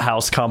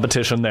dollhouse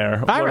competition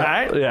there. All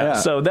right. Yeah,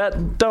 so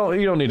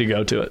you don't need to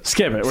go to it.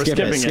 Skip it. We're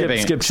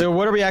skipping it. So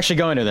what are we actually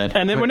going to then?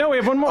 And then, we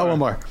have one more. Oh, one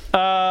more.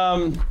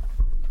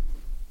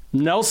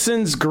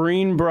 Nelson's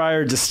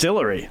Greenbrier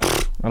Distillery.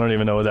 I don't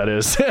even know what that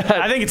is.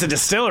 I think it's a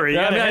distillery.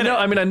 Yeah, I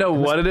know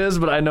what it is,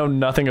 but I know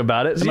nothing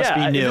about it. It must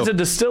be new. If it's a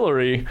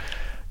distillery...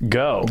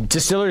 Go.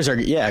 Distilleries are,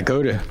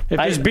 go to. If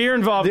there's beer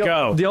involved,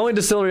 go. The only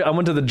distillery, I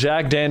went to the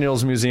Jack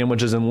Daniels Museum,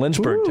 which is in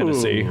Lynchburg,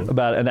 Tennessee,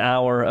 about an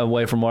hour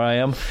away from where I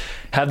am.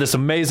 Had this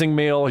amazing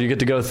meal. You get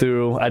to go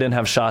through. I didn't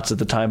have shots at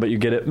the time, but you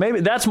get it. Maybe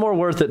that's more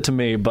worth it to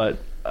me, but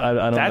I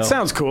don't know. That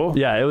sounds cool.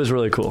 Yeah, it was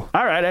really cool.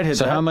 All right, I'd hit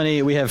that. So how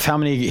many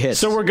hits?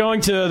 So we're going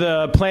to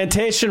the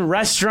Plantation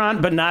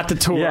Restaurant, but not the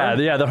tour.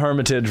 Yeah, the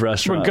Hermitage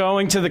Restaurant. We're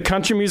going to the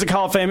Country Music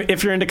Hall of Fame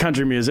if you're into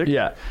country music.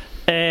 Yeah.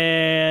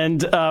 And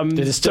don't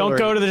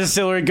go to the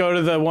distillery, go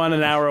to the one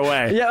an hour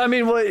away. Yeah, I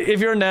mean, if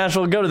you're in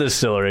Nashville, go to the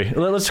distillery.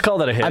 Let's call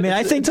that a hit. I mean,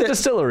 I think it's a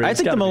distillery. I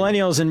think the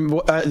millennials and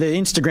the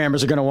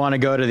Instagrammers are going to want to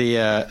go to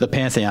the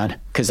Pantheon,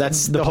 because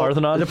that's the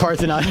Parthenon. The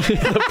Parthenon.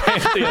 The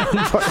Pantheon.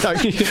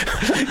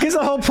 Because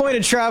the whole point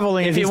of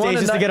traveling these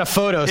days is to get a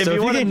photo. So if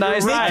you want a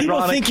nice, make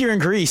people think you're in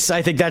Greece,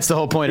 I think that's the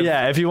whole point.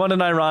 If you want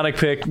an ironic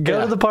pic,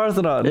 go to the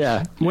Parthenon.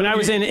 Yeah. When I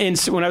was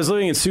when I was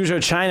living in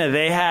Suzhou, China,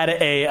 they had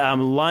a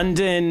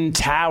London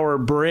Tower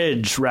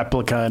Bridge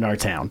replica in our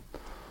town.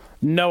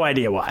 No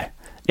idea why.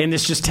 In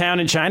this just town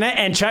in China,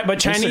 but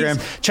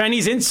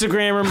Chinese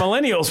Instagrammer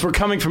millennials were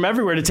coming from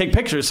everywhere to take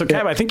pictures. So,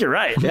 Kev, I think you're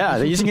right. Yeah,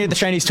 they're using it at the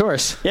Chinese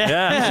tourists. Yeah.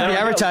 Be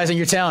advertising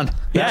your town.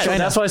 Yeah,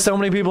 that's why so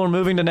many people are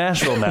moving to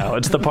Nashville now.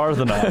 It's the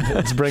Parthenon.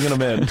 It's bringing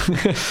them in.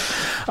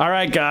 All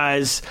right,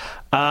 guys.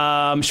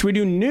 Should we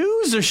do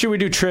news or should we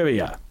do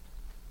trivia?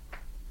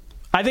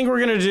 I think we're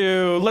going to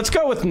do, let's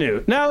go with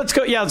news. No, let's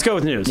go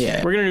with news.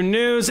 Yeah. We're going to do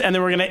news, and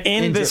then we're going to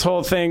end this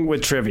whole thing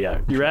with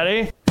trivia. You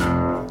ready?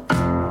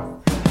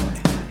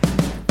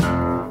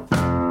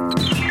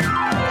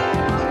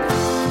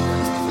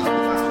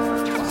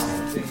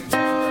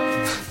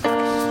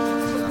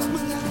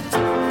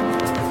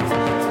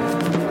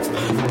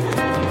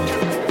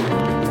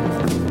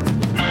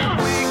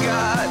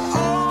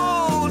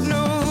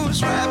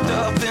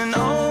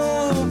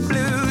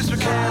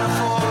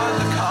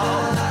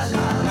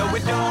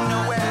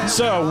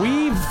 So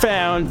we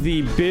found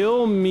the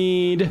Belle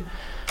Meade.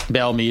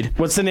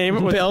 What's the name?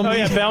 Belle Meade. Oh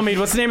yeah, Belle Meade.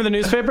 What's the name of the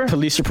newspaper?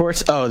 Police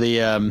reports. Oh,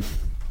 the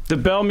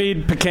Belle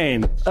Meade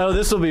Pecan. Oh,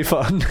 this will be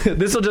fun.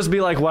 This will just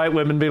be like white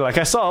women being like,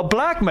 I saw a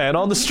black man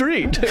on the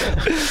street.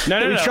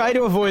 No. We try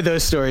to avoid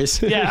those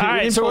stories. Yeah, all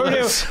right.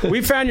 So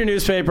we found your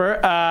newspaper.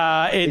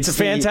 It's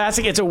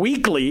fantastic. It's a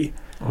weekly.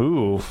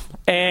 Ooh.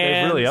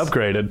 And they've really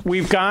upgraded.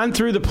 We've gone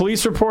through the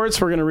police reports.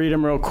 We're going to read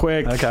them real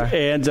quick.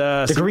 Okay. And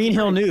the Green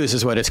Hill News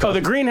is what it's called. Oh,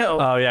 the Green Hill.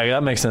 Oh, yeah,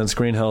 that makes sense.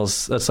 Green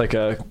Hills, that's like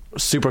a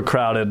super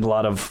crowded, a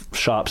lot of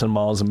shops and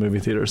malls and movie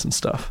theaters and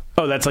stuff.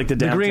 Oh, that's like the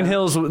downtown. The Green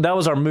Hills, that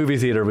was our movie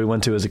theater we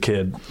went to as a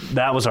kid.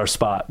 That was our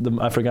spot.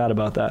 I forgot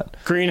about that.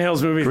 Green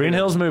Hills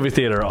movie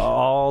theater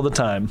all the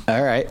time.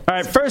 All right. All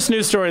right, first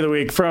news story of the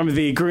week from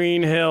the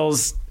Green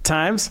Hills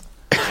Times.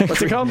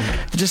 What's it called?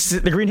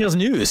 Just the Green Hills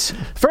News.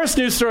 First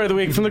news story of the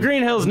week from the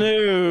Green Hills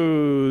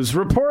News.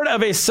 Report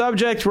of a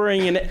subject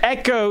wearing an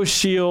Echo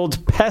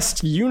Shield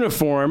pest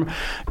uniform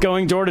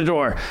going door to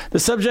door. The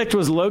subject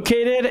was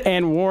located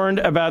and warned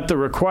about the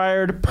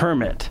required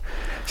permit.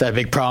 Is that a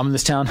big problem in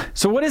this town?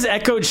 So what is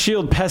Echo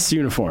Shield pest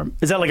uniform?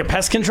 Is that like a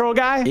pest control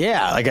guy?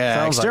 Yeah, like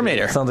an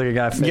exterminator. Sounds like a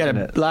guy You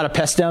got a lot of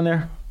pests down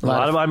there?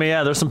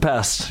 There's some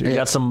pests. You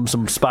got some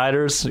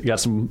spiders. You got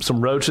some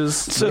roaches.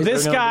 So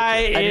this guy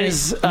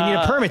is... You need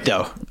a permit,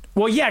 though.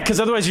 Well, yeah, because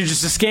otherwise you're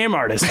just a scam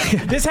artist.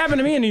 This happened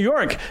to me in New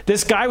York.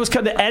 This guy was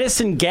the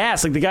Edison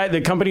Gas, like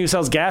the company who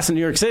sells gas in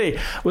New York City,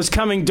 was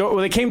coming.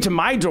 They came to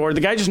my door.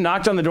 The guy just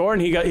knocked on the door,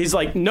 and he's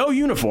like, no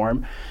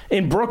uniform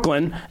in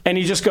Brooklyn, and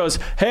he just goes,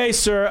 "Hey,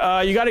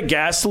 sir, you got a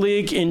gas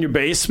leak in your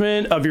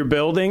basement of your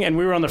building?" And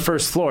we were on the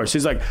first floor, so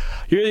he's like,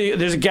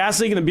 "There's a gas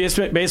leak in the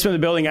basement of the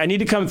building. I need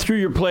to come through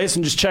your place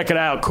and just check it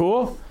out.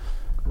 Cool?"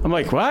 I'm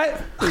like,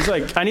 "What?" He's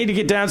like, "I need to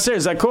get downstairs.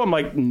 Is that cool?" I'm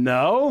like,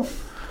 "No."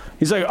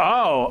 He's like,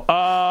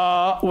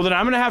 well, then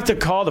I'm going to have to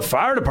call the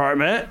fire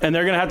department, and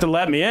they're going to have to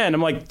let me in.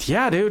 I'm like,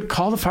 yeah, dude,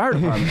 call the fire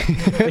department.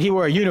 But he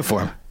wore a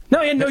uniform. No,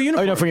 he had no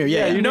uniform. Oh, no, for you.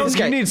 Yeah, you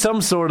need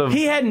some sort of...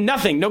 He had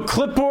nothing. No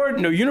clipball,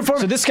 no uniform.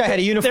 So this guy had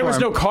a uniform. There was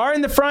no car in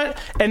the front.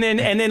 And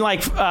then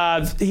like,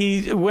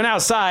 he went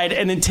outside,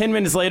 and then 10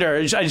 minutes later,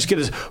 I just get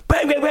this,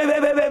 bang, bang, bang,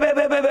 bang, bang, bang, bang,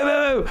 bang, bang,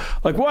 bang.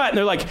 Like, what? And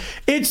they're like,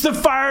 it's the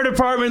fire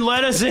department.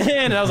 Let us in.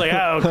 And I was like,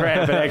 oh,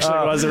 crap. It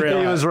actually wasn't real.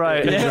 He was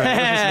right.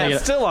 Yeah.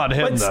 It's still on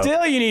him, but though.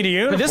 Still, you need a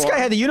uniform. But this guy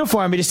had the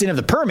uniform, but he just didn't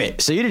have the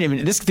permit. So you didn't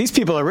even... These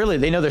people are really...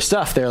 They know their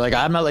stuff. They're like,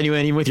 I'm not letting you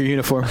in even with your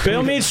uniform.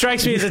 Belle Meade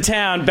strikes me as a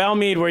town, Belle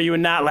Meade, where you would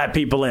not let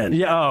people in.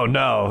 Yeah. Oh,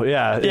 no.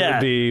 Yeah. It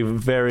would be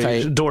very...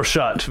 Tight. Door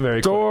shut. Very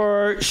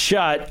Door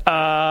shut.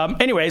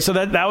 Anyway, so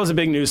that was a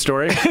big news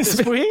story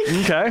this week.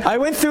 Okay. I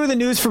went through the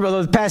news for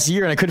the past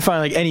year, and I couldn't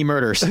find like any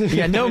murders.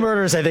 Yeah, no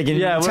murders, I think, in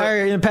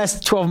the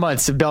past 12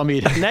 months of Belle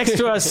Meade. Next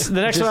to us,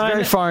 the next one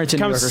very foreign to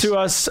comes to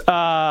us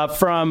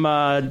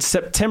from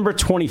September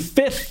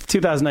 25th,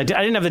 2019.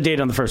 I didn't have the date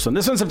on the first one.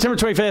 This one's September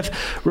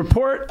 25th.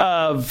 Report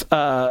of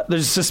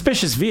there's a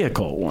suspicious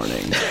vehicle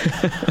warning.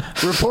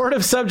 Report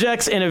of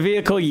subjects in a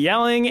vehicle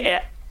yelling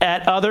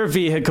at other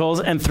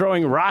vehicles and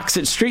throwing rocks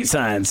at street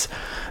signs.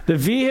 The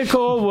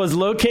vehicle was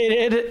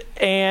located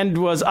and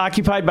was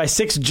occupied by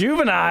 6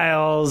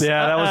 juveniles.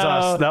 Yeah, that was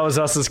us. That was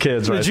us as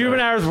kids, right?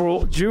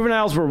 The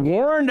juveniles were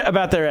warned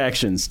about their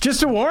actions.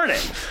 Just a warning.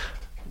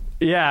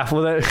 Yeah,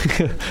 well,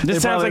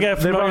 this sounds like a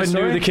they probably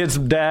story. knew the kid's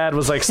dad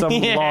was like some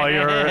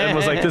lawyer and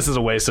was like, "This is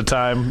a waste of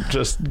time.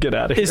 Just get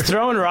out of here." Is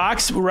throwing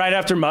rocks right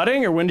after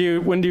mudding, or when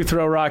do you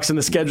throw rocks in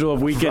the schedule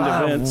of weekend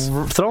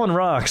events? Throwing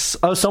rocks.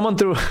 Oh, someone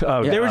threw.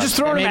 Oh, they were just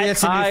throwing. Maybe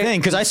that's a new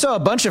thing because I saw a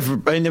bunch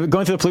of going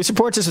through the police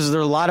reports. There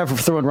are a lot of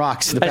throwing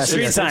rocks. The past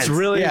street year. signs. It's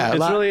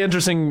really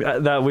interesting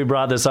that we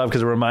brought this up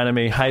because it reminded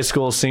me high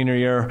school senior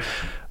year.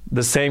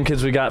 The same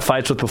kids we got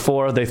fights with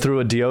before, they threw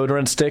a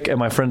deodorant stick at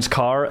my friend's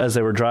car as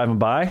they were driving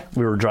by.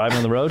 We were driving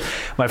on the road.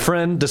 My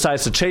friend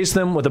decides to chase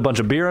them with a bunch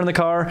of beer in the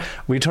car.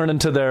 We turn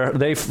into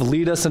they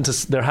lead us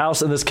into their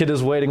house, and this kid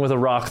is waiting with a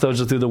rock,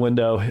 throws it through the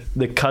window.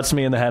 It cuts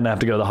me in the head, and I have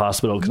to go to the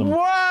hospital.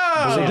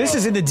 Whoa! So this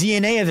is in the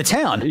DNA of the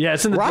town. Yeah,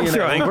 it's in the rock DNA.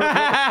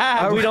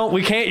 throwing.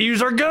 We can't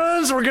use our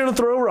guns. We're gonna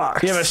throw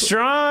rocks. You have a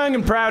strong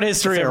and proud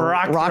history of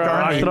rock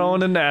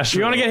throwing in Nashville. If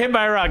you want to get hit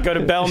by a rock, go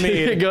to Belle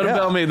Meade. Go to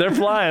Belle Meade. They're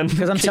flying.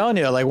 Because I'm telling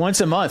you, like once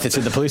a month, it's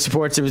in the police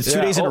reports. It was 2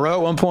 days in a row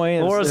at one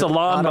point. Or it's a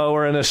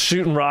lawnmower and it's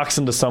shooting rocks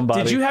into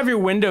somebody. Did you have your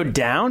window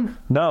down?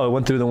 No, it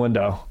went through the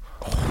window.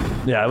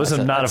 Yeah, it was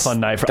not a fun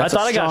night. I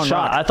thought I got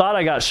shot. I thought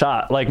I got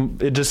shot. Like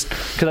it just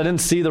because I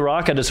didn't see the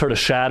rock, I just heard a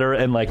shatter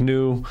and like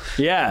knew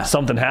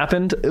something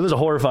happened. It was a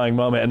horrifying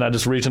moment, and I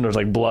just reached and there was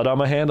like blood on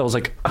my hand. I was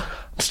like,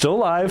 Still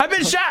alive. I've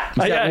been shot.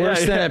 Is that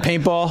worse than a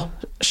paintball?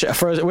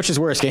 Frozen, which is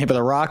worse, getting hit by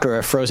the rock or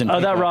a frozen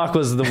paintball? That rock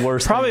was the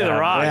worst. Probably the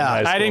rock.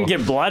 Yeah. I didn't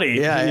get bloody.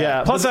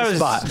 Yeah. Plus, I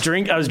was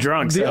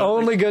drunk. The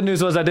only good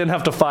news was I didn't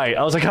have to fight.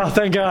 I was like, oh,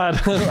 thank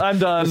God. I'm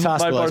done.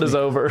 My part is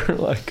over.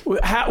 Like,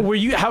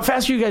 how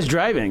fast were you guys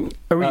driving?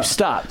 Or were you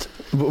stopped?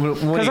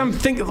 Because I'm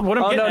thinking,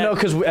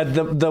 because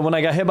when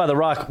I got hit by the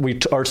rock, we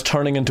are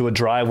turning into a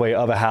driveway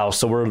of a house,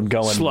 so we're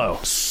going slow,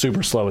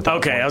 super slow at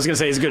that point. I was gonna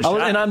say it's a good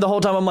shot. And I'm the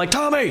whole time I'm like,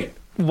 Tommy,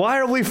 why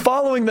are we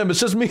following them? It's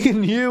just me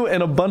and you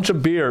and a bunch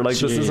of beer. Like,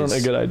 This isn't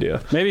a good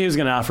idea. Maybe he was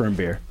gonna offer him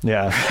beer.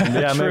 Yeah,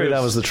 maybe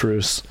that was the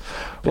truce.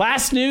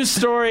 Last news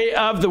story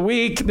of the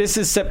week. This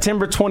is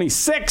September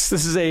 26th.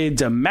 This is a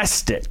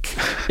domestic,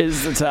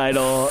 is the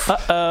title.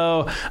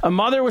 A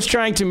mother was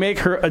trying to make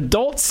her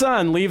adult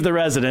son leave the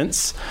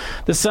residence.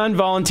 The son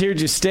volunteered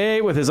to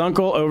stay with his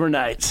uncle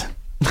overnight.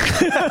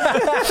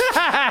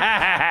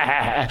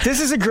 This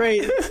is a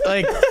great,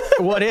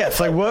 what if?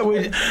 What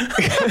would...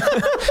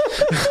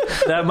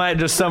 That might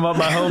just sum up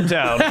my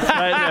hometown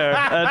right there.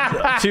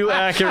 That too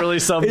accurately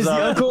sums is up. Is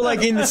the uncle,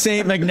 in the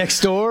same, next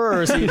door?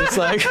 Or is he just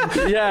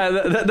Yeah,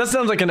 that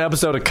sounds like an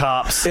episode of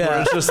Cops. Yeah.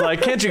 Where it's just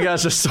can't you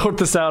guys just sort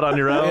this out on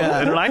your own? Yeah.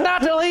 And they're like,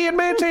 not till he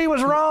admits he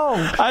was wrong.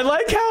 I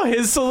like how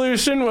his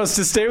solution was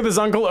to stay with his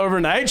uncle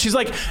overnight. She's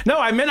like, no,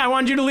 I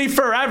wanted you to leave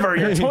forever.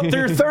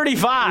 You're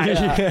 35.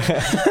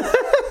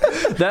 Yeah.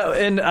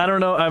 And I don't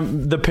know.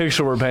 The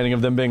picture we're painting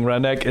of them being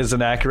redneck is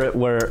inaccurate.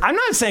 Where I'm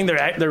not saying they're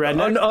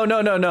redneck. Oh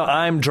no.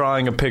 I'm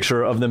drawing a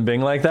picture of them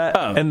being like that.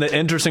 Oh. And the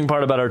interesting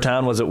part about our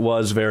town was it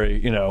was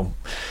very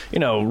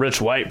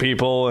rich white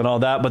people and all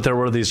that, but there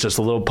were these just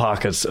little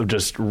pockets of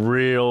just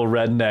real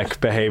redneck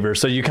behavior.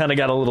 So you kind of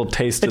got a little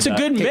taste. It's of that.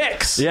 Good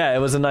mix. Yeah, it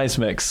was a nice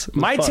mix.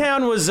 My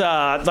town was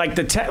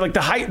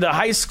the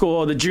high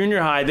school, the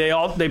junior high.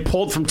 They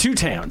pulled from two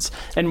towns,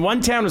 and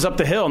one town was up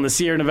the hill in the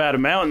Sierra Nevada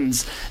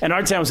mountains, and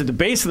our town was at the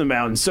base of the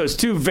mountains. So it's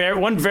two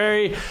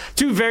very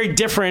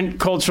different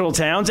cultural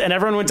towns, and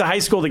everyone went to high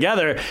school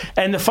together.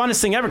 And the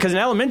funnest thing ever, because in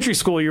elementary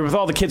school you're with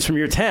all the kids from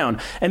your town,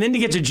 and then to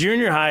get to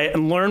junior high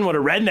and learn what a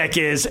redneck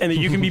is, and that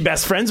you can be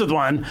best friends with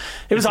one.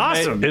 It was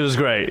awesome. It was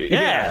great.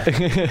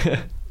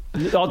 Yeah.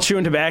 All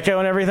chewing tobacco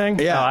and everything?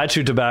 Yeah. I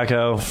chewed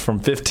tobacco from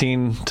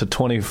 15 to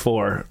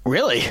 24.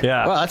 Really?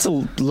 Yeah. Wow, that's a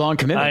long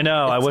commitment. I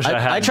know. I wish I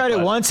had. I tried it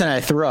once and I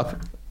threw up.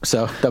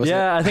 So that was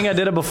I think I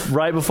did it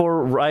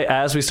right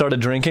as we started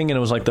drinking, and it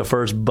was the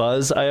first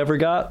buzz I ever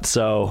got.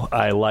 So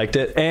I liked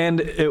it,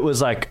 and it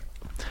was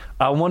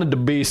I wanted to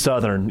be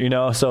Southern,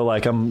 So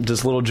I'm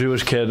this little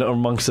Jewish kid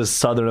amongst this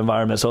Southern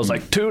environment. So I was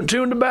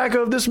chewing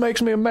tobacco. If this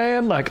makes me a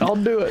man, I'll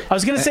do it. I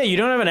was gonna say, you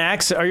don't have an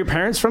accent. Are your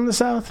parents from the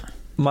South?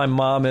 My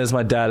mom is.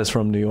 My dad is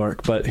from New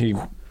York, but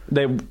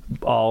they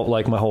all,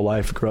 my whole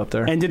life, grew up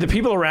there. And did the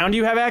people around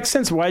you have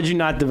accents? Why did you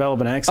not develop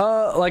an accent?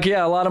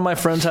 A lot of my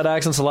friends had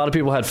accents. A lot of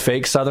people had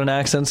fake Southern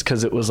accents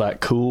because it was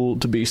cool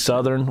to be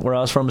Southern where I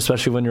was from,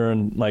 especially when you're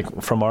in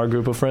from our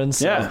group of friends.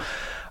 So,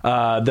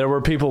 yeah. There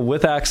were people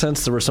with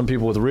accents. There were some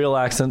people with real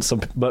accents,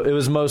 but it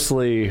was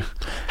mostly.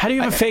 How do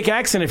you have a fake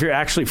accent if you're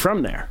actually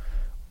from there?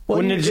 Well,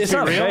 it's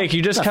not real? Fake.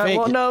 You just kind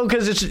of no,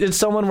 because it's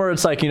someone where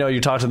it's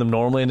you talk to them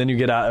normally, and then you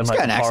get out and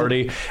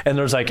party, and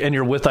there's and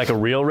you're with a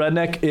real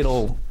redneck.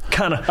 It'll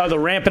kind of they'll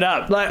ramp it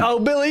up. Oh,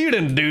 Billy, you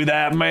didn't do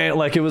that, man.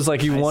 It was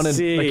you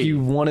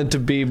wanted to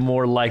be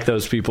more like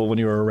those people when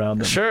you were around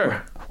them.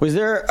 Sure. Was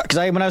there because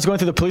when I was going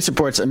through the police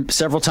reports,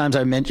 several times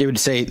it would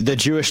say the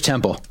Jewish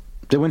temple.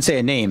 They wouldn't say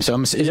a name, so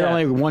is there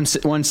only one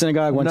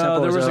synagogue, one temple?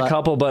 No, there was a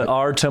couple, but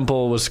our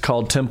temple was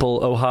called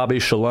Temple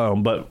Ohabi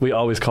Shalom, but we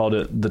always called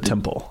it the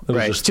temple. It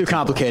was just too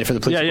complicated for the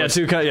police.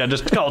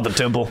 Just call it the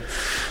temple.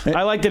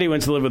 I like that he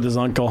went to live with his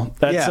uncle.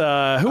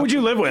 That's who would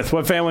you live with?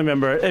 What family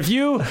member? If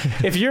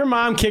your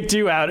mom kicked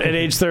you out at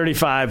age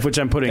 35, which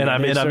I'm putting, and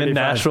I'm in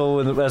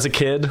Nashville as a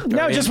kid.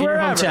 No, just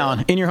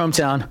wherever. In your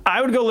hometown. I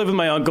would go live with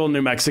my uncle in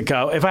New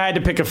Mexico if I had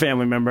to pick a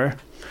family member.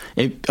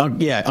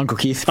 Uncle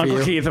Keith.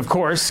 Uncle Keith, of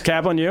course.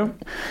 Kaplan, you?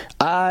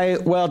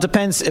 It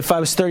depends. If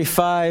I was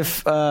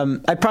 35,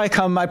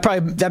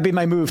 that'd be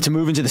my move to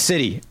move into the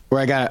city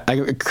where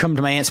I come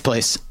to my aunt's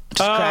place.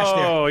 Just crash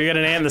there. Oh, you got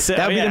an aunt in the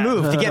city. That'd be the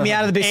move to get me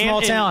out of the big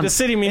small town. The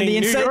city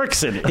meaning New York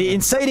City. The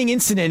inciting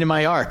incident in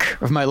my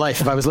arc of my life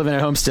if I was living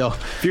at home still.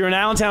 If you were in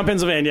Allentown,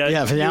 Pennsylvania.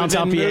 Yeah, for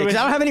Allentown, PA. Because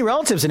I don't have any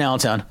relatives in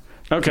Allentown.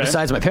 Okay.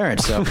 Besides my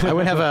parents, so I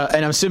wouldn't have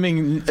and I'm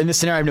assuming in this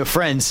scenario I have no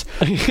friends.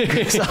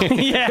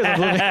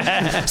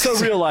 So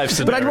real life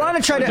scenario. But I'd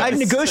want to I'd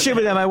negotiate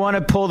with them. I want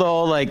to pull the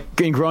whole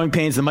in Growing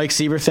Pains, the Mike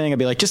Siever thing. I'd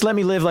be just let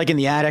me live in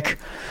the attic.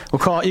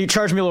 You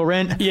charge me a little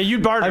rent. Yeah,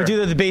 you'd barter. I'd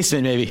do the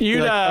basement maybe.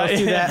 You'd let's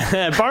do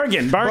that.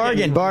 Bargain.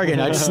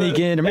 I'd just sneak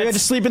in, or maybe I'd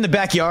just sleep in the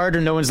backyard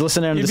and no one's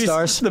listening to the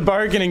stars. The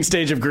bargaining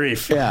stage of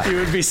grief. Yeah, you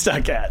would be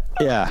stuck at.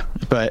 Yeah,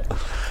 but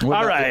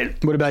all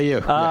right. What about you?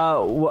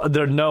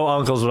 There are no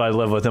uncles that I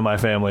live with in my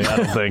family, I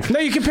don't think. No,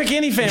 you can pick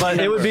any family. But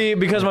it would be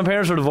because my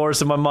parents were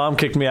divorced and my mom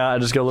kicked me out. I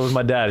just go live with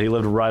my dad. He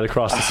lived right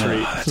across the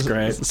street. That's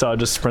great. So I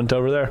just sprint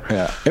over there.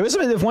 Yeah, it was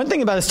the one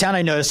thing about this town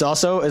I noticed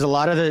also is a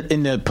lot of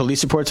in the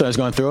police reports when I was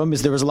going through them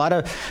is there was a lot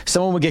of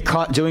someone would get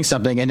caught doing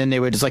something and then they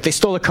would just like they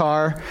stole a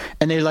car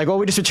and they're like, oh,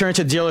 we just returned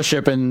to the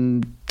dealership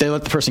and they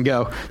let the person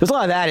go. There's a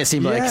lot of that. It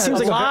seemed like. It seems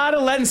a like lot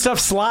of letting stuff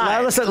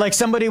slide. Like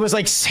somebody was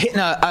like hitting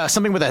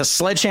something with a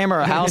sledgehammer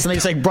or a house and they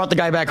just like brought the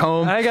guy back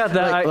home. I got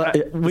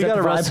that. We got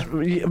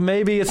arrested.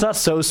 Maybe it's not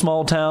so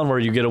small town where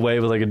you get away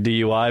with like a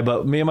DUI,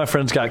 but me and my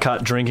friends got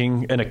caught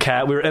drinking in a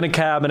cab. We were in a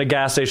cab in a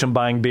gas station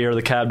buying beer.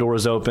 The cab door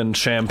was open,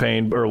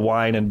 champagne or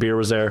wine and beer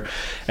was there,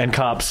 and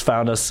cops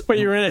found us. Wait,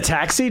 you were in a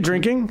taxi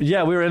drinking?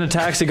 Yeah, we were in a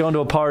taxi going to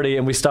a party,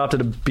 and we stopped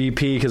at a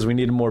BP because we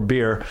needed more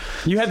beer.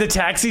 You had the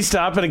taxi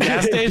stop at a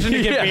gas station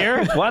to get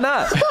beer? Why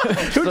not?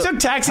 Who took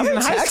taxis in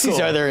high taxis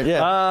school? Are there?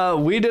 Yeah.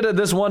 We did it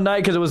this one night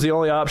because it was the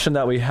only option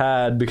that we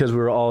had because we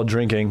were all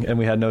drinking and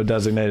we had no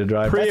designated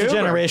driver. That's a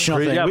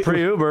generational thing. Yeah,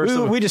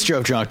 pre-Uber. We just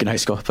drove drunk in high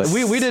school. But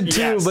we did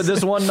too, but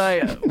this one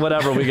night,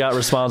 whatever, we got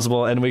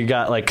responsible and we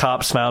got like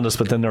cops found us,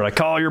 but then they're like,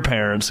 call your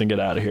parents and get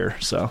out of here.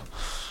 So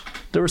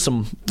there was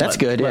some. That's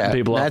good. Yeah,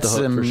 people off the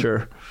hook for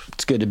sure.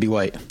 It's good to be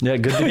white. Yeah,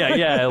 good.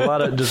 A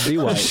lot of just be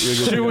white.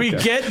 Should we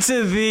get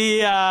to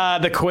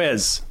the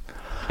quiz?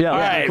 Yeah, all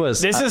right.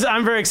 Quiz.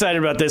 I'm very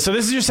excited about this. So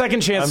this is your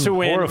second chance to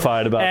win. I'm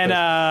horrified about this.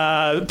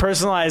 And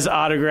personalized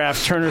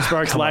autograph Turner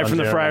Sparks live from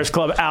the Friars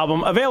Club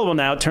album, available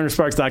now at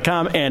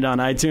turnersparks.com and on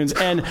iTunes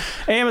and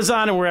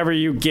Amazon and wherever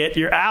you get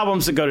your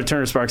albums. So go to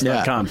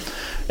turnersparks.com.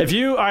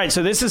 Yeah. All right.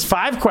 So this is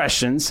 5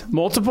 questions,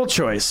 multiple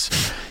choice.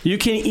 You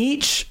can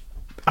each.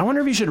 I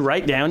wonder if you should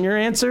write down your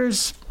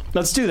answers.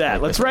 Let's do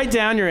that. Let's write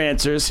down your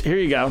answers. Here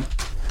you go.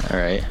 All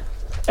right.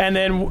 And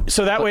then,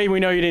 so that way we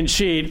know you didn't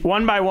cheat.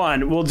 One by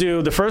one, we'll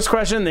do the first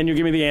question, then you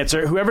give me the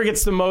answer. Whoever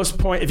gets the most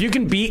point, if you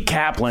can beat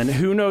Kaplan,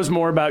 who knows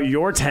more about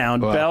your town,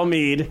 Belle,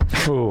 Meade.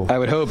 I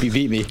would hope you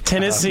beat me.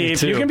 Tennessee.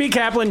 If you can beat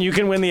Kaplan, you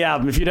can win the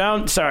album. If you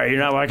don't, sorry, you're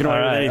not walking away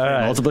with anything.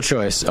 Right. Multiple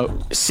choice.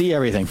 Oh, see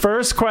everything.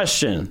 First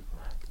question.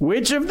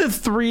 Which of the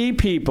 3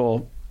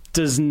 people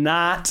does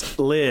not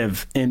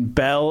live in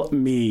Belle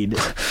Meade,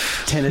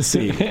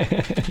 Tennessee?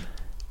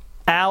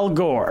 Al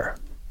Gore,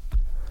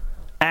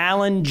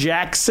 Alan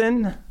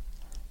Jackson,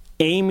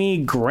 Amy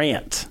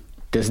Grant.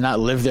 Does not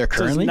live there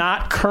currently? Does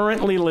not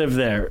currently live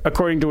there,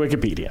 according to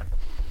Wikipedia.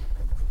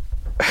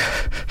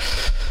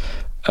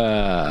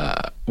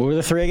 What were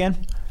the 3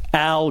 again?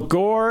 Al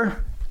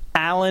Gore,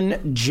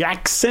 Alan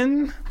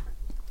Jackson.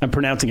 I'm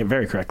pronouncing it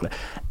very correctly.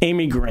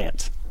 Amy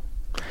Grant.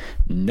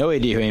 No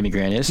idea who Amy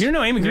Grant is. You don't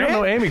know Amy Grant? You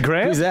don't know Amy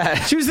Grant? Who's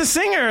that? She was the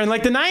singer in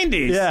like the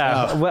 90s.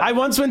 Yeah. Oh. I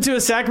once went to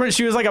a sacrament.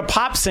 She was like a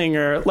pop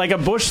singer, like a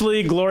Bush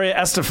League Gloria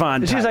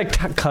Estefan type. She's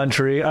like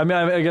country. I mean,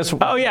 I guess.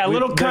 Oh, yeah.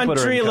 Little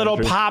country, little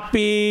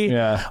poppy.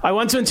 Yeah. I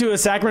once went to a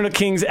Sacramento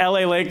Kings LA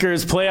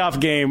Lakers playoff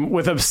game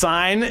with a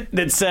sign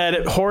that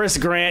said, Horace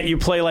Grant, you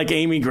play like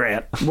Amy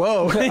Grant.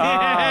 Whoa.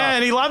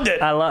 And he loved it.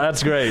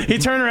 That's great. He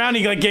turned around and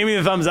he like gave me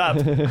the thumbs up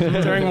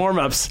during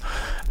warm-ups.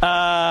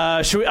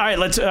 All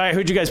right,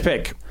 who'd you guys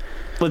pick?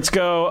 Let's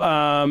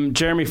go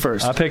Jeremy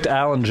first. I picked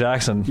Alan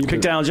Jackson. You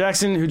picked Alan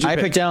Jackson? Who'd you pick?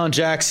 I picked Alan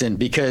Jackson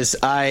because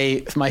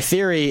my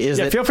theory is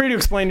that... feel free to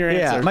explain your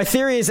answer. Yeah, my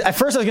theory is... At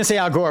first I was going to say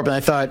Al Gore, but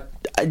I thought...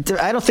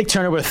 I don't think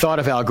Turner would have thought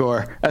of Al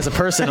Gore as a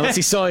person unless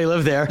he saw he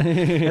lived there.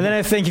 And then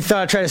I think he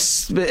thought I'd try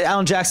to...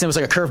 Alan Jackson was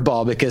like a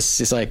curveball because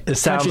he's like... It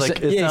sounds like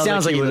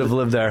he would have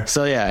lived there.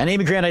 So yeah, and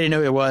Amy Grant I didn't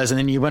know who it was, and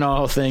then you went on the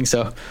whole thing,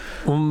 so...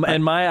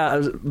 And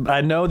I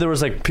know there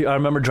was like... I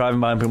remember driving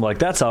by and people were like,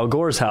 that's Al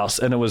Gore's house.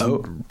 And it was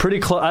pretty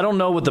close. I don't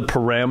know what the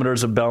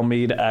parameters of Belle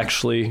Meade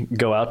actually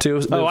go out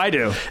to. I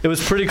do. It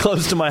was pretty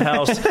close to my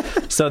house.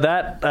 So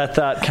that I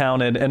thought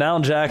counted. And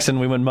Alan Jackson,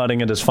 we went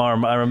mudding at his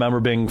farm. I remember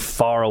being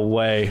far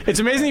away. It's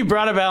amazing you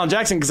brought up Alan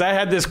Jackson because I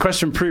had this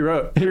question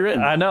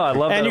pre-written. I know. I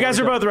love that. And you guys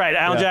are both right.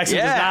 Alan Jackson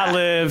does not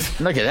live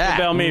Look at that. in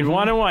Belle Meade.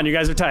 1-1. You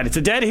guys are tied. It's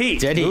a dead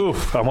heat.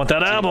 Oof, I want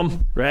that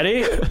album.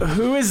 Ready?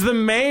 Who is the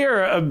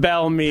mayor of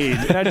Belle Meade?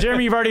 Now,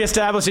 Jeremy, you've already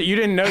established that you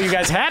didn't know you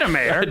guys had a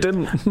mayor. I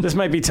didn't. This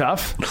might be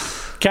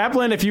tough.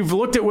 Kaplan, if you've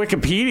looked at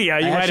Wikipedia,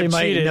 you might have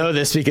cheated. I know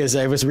this because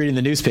I was reading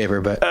the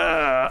newspaper, but...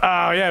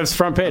 it was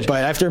front page.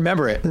 But I have to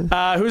remember it.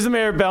 Who's the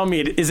mayor of Belle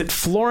Meade? Is it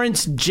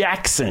Florence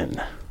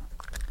Jackson?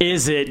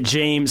 Is it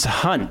James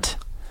Hunt?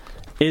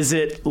 Is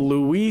it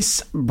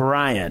Louise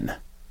Bryan?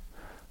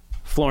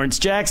 Florence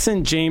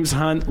Jackson, James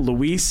Hunt,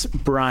 Louise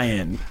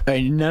Bryan.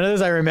 None of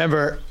those I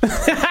remember.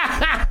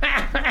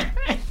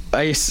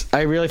 I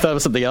really thought it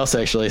was something else,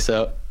 actually,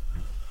 so...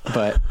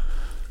 But...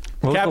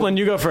 Kaplan,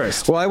 you go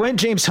first. Well, I went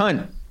James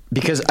Hunt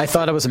because I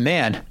thought it was a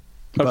man.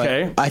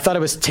 Okay. I thought it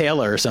was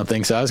Taylor or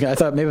something, so I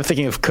thought maybe I'm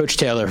thinking of Coach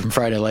Taylor from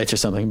Friday Night Lights or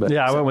something. But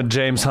yeah, I went with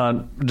James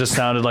Hunt. Just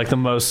sounded like the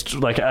most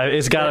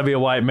it's got to be a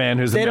white man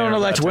who's. They don't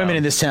elect women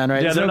in this town,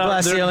 right? Yeah, they're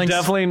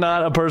definitely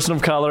not a person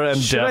of color. And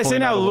should I say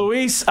now,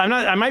 Louis?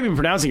 I might be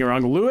pronouncing it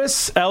wrong.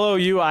 Louis,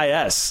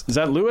 Louis. Is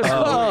that Louis?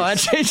 I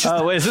changed.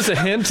 Oh, wait, is this a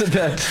hint?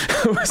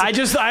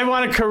 That I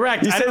want to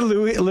correct. You said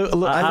Louis, Louis,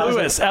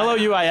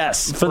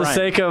 Louis. For the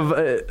sake of.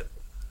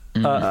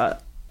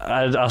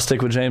 I'll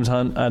stick with James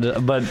Hunt,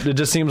 but it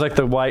just seems like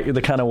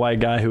the kind of white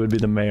guy who would be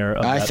the mayor.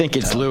 I think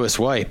it's Lewis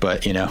White,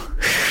 but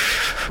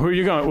Who are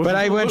you going? But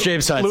I went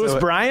James Hunt. Lewis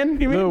Bryan,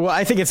 you mean? Well,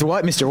 I think it's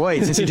Mr.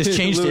 White, since he just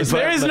changed it.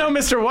 There is no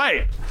Mr.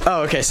 White.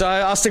 Oh, okay. So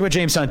I'll stick with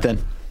James Hunt then.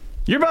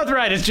 You're both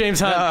right. It's James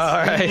Hunt.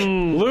 All right.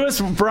 Lewis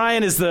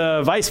Bryan is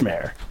the vice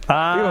mayor. You're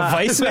a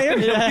vice mayor?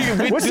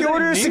 Yeah. What's the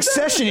order of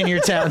succession in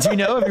your town? Do you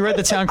know? Have you read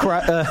the town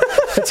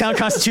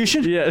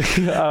constitution? Yeah.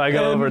 I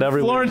go over it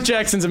every Lawrence week.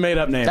 Jackson's a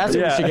made-up name. That's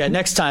what we should get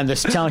next time.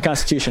 This town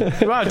constitution.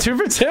 Wow, 2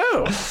 for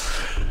 2.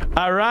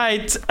 All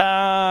right.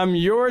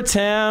 Your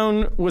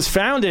town was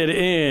founded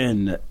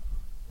in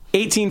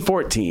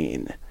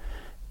 1814,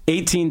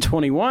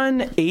 1821,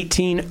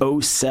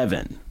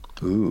 1807.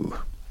 Ooh.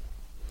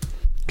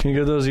 Can you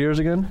go those years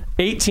again?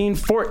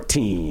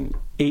 1814,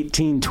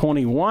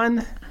 1821,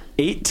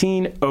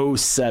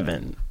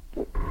 1807.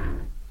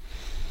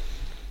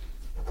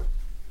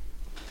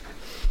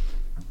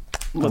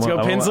 Let's go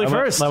Pinsley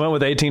first. I went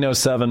with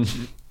 1807.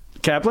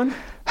 Kaplan?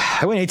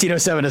 I went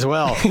 1807 as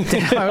well.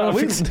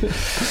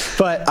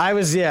 But I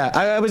was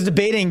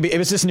debating. It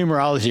was just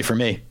numerology for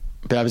me.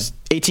 But I was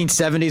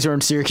 1870s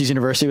when Syracuse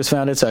University was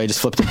founded, so I just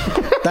flipped it.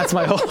 That's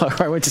my whole.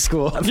 I went to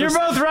school. You're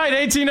both right.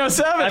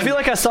 1807. I feel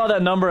like I saw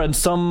that number in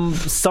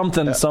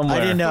something somewhere.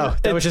 I didn't know.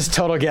 That was just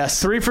total guess.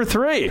 3 for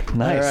 3.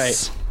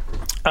 Nice.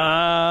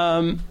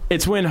 All right.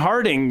 It's when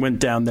Harding went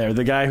down there,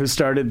 the guy who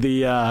started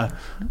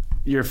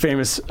your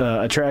famous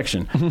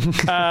attraction. What,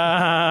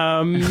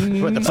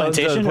 the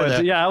plantation?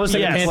 Yeah, I was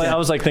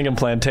thinking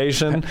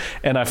plantation,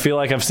 and I feel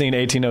like I've seen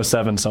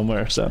 1807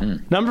 somewhere. So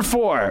Number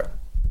 4.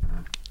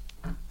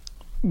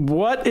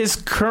 What is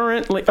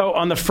currently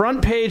on the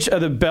front page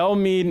of the Belle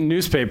Meade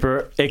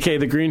newspaper, aka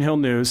the Green Hill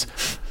News,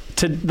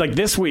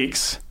 this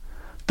week's,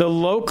 the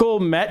local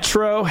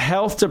Metro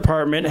Health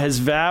Department has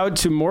vowed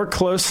to more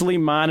closely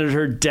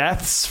monitor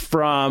deaths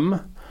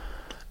from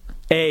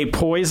A,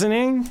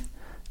 poisoning,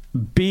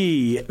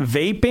 B,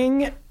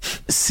 vaping,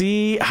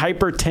 C,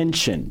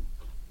 hypertension.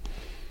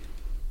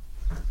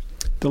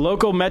 The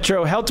local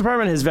Metro Health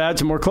Department has vowed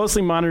to more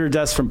closely monitor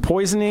deaths from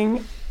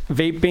poisoning,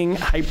 vaping,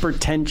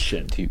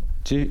 hypertension.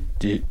 Do.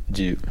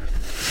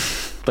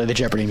 Play the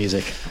Jeopardy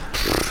music.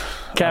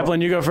 Kaplan,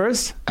 you go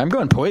first. I'm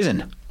going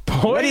poison.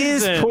 What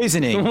is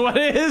poisoning? What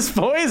is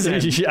poison?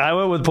 I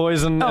went with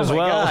poison as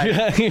well. Do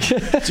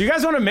you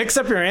guys want to mix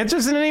up your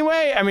answers in any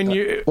way? I mean,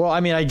 we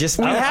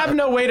have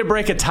no way to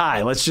break a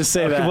tie. Let's just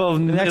say that. Well,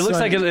 it looks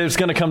like it's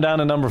going to come down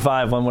to number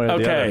 5 one way or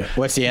the other.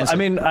 What's the answer? I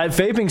mean,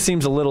 vaping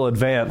seems a little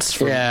advanced.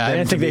 I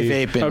didn't think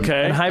they vape.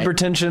 Okay. And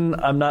hypertension,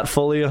 I'm not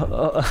fully. I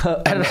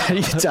don't know how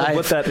you die.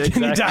 What that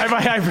Can you die by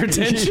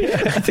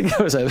hypertension? I think that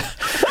was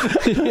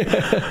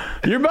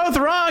You're both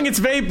wrong. It's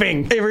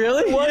vaping. Hey,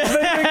 really? What? Vaping?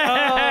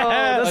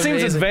 Oh, that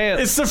seems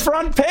advanced. It's the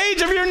front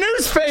page of your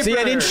newspaper. See,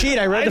 I didn't cheat.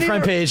 I read the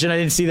front page and I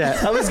didn't see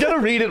that. I was going to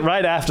read it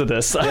right after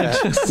this. Yeah.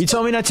 You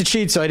told me not to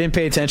cheat, so I didn't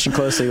pay attention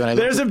closely when I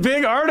looked. There's a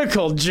big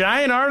article,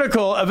 giant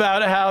article,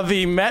 about how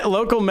the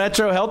local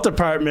Metro Health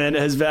Department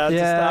has vowed to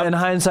stop. In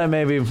hindsight,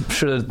 maybe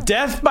should have.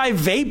 Death by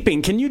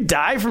vaping. Can you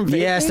die from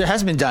vaping? Yes, there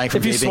has been dying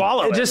from vaping. If you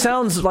swallow it. It just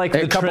sounds like the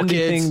trendy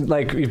thing.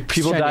 Like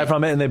people die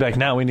from it, and they're like,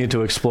 "Now we need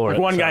to explore it."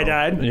 One guy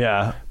died.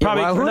 Yeah,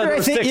 probably.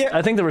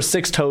 I think there were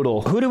 6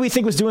 total. Who do we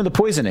think was doing the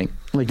poisoning?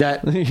 Like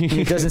that?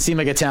 It doesn't seem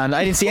like a town.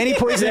 I didn't see any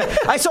poisoning.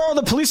 I saw all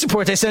the police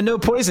reports. They said no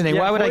poisoning.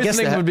 Why would I guess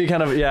that? Poisoning would be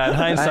kind of in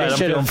hindsight. I'm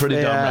feeling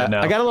pretty dumb right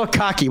now. I got a little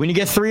cocky. When you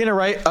get 3 in a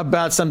right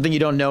about something you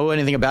don't know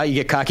anything about, you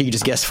get cocky. You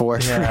just guess 4.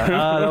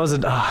 Yeah, that was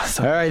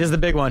all right. This is the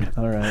big one.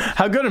 All right.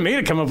 How good of me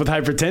to come up with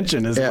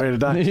hypertension is the way to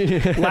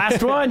die.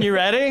 Last one. You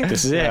ready?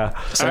 This is it. All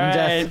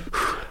right.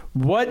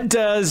 What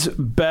does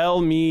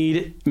Belle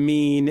Meade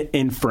mean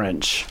in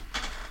French?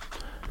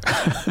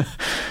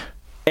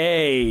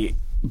 A,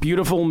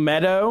 beautiful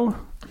meadow.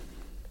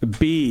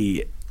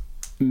 B,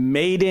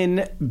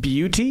 maiden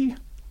beauty.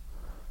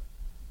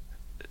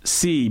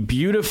 C,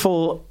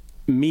 beautiful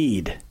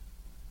mead.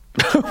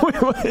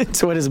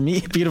 So what is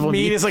mead? Beautiful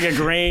mead? Mead is like a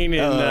grain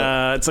in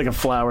it's like a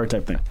flower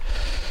type thing.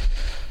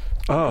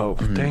 Oh,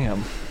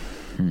 damn.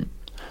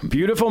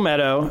 Beautiful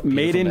meadow,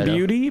 maiden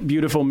beauty,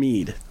 beautiful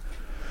mead.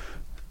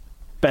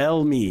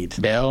 Belle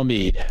Meade. Belle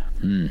Meade.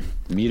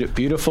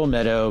 Beautiful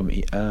meadow.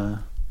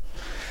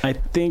 I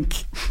think.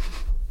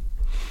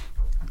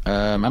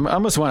 I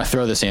almost want to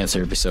throw this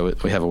answer so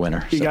we have a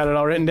winner. You got it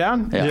all written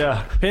down?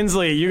 Yeah.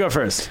 Pinsley, you go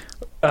first.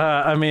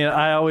 I mean,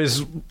 I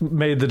always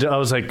I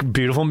was like,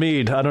 beautiful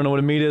mead. I don't know what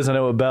a mead is. I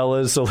know what Belle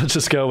is. So let's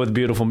just go with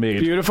beautiful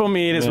mead. Beautiful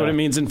mead is what it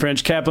means in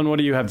French. Kaplan, what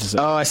do you have to say?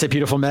 Oh, I said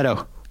beautiful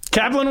meadow.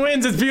 Kaplan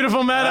wins. It's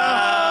beautiful meadow.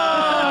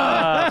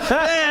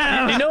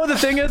 You know what the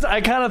thing is?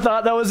 I kind of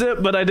thought that was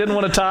it, but I didn't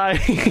want to tie. I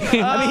mean, he threw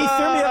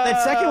me off.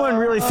 That second one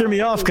really threw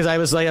me off because I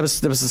was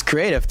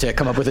creative to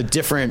come up with a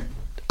different.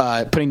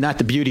 Putting not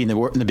the beauty in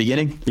the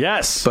beginning.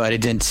 Yes, but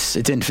it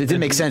didn't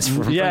make sense.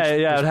 From French.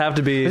 It'd have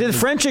to be. But the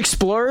French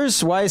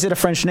explorers. Why is it a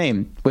French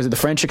name? Was it the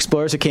French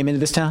explorers that came into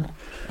this town?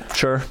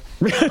 Sure.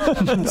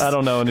 I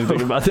don't know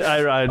anything about it.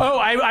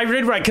 I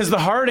read right because the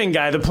Harding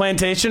guy, the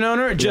plantation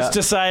owner, just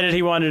decided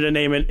he wanted to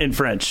name it in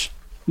French.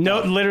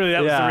 No, literally,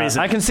 that was the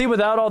reason. I can see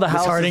without all the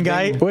houses. Harding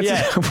guy?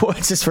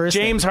 What's his first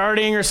name? James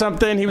Harding or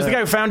something. He was the guy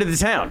who founded the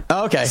town.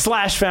 Oh, okay.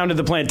 / founded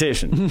the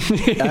plantation.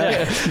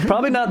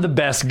 Probably not the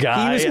best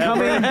guy.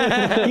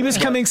 He was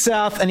coming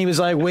south, and he was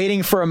like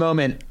waiting for a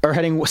moment, or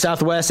heading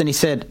southwest, and he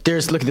said,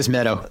 look at this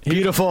meadow.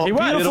 Beautiful.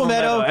 Beautiful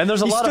meadow. And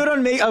there's a lot stood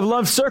on a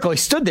love circle. He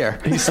stood there.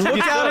 He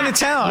looked out into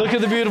town. Look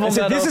at the beautiful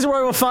meadow. This is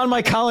where I will find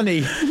my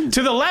colony.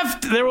 To the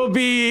left, there will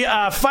be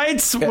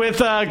fights with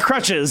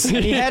crutches.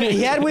 He had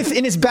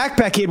in his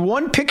backpack, he had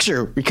one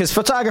picture, because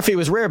photography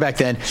was rare back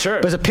then. Sure.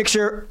 It was a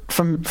picture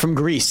from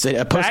Greece,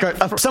 a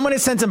postcard. Someone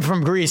had sent him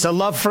from Greece, a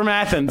love from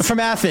Athens. From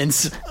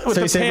Athens.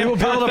 So he said, we will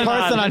build a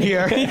Parthenon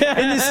here. In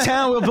this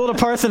town, we'll build a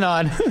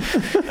Parthenon,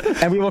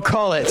 and we will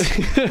call it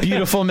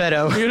Beautiful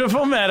Meadow.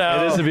 Beautiful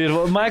Meadow. It is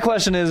beautiful. My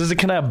question is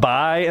can I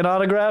buy an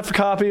autographed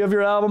copy of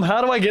your album?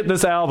 How do I get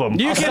this album?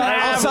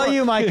 I'll sell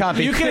you my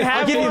copy. You can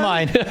have I'll give one. you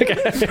mine.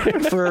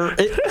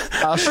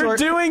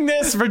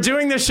 For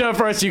doing this show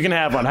for us, you can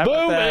have one. How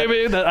Boom,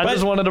 baby. I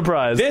just wanted a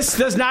prize. This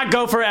does not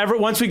go for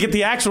once we get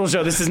the actual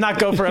show, this does not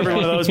go for every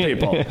one of those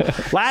people.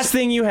 Last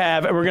thing you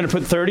have, we're going to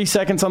put 30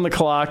 seconds on the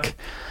clock.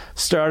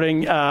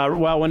 Starting,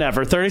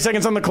 whenever. 30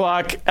 seconds on the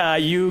clock.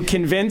 You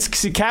convince...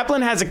 See,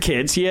 Kaplan has a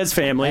kid. He has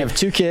family. I have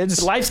 2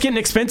 kids. Life's getting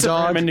expensive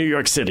for him in New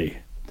York City.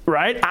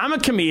 Right? I'm a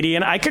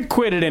comedian. I could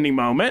quit at any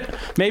moment.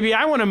 Maybe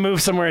I want to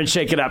move somewhere and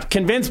shake it up.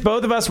 Convince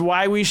both of us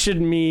why we should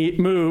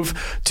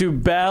move to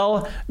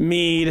Belle,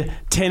 Meade,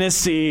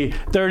 Tennessee.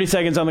 30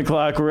 seconds on the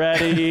clock.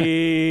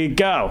 Ready,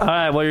 go. All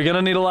right. Well, you're going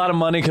to need a lot of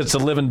money because to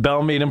live in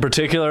Belle, Meade in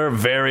particular,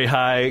 very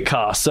high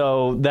cost.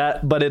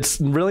 But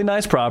it's really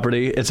nice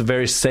property. It's a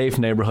very safe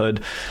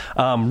neighborhood.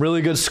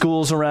 Really good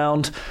schools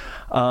around.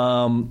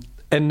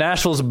 And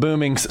Nashville's a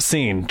booming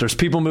scene. There's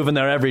people moving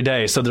there every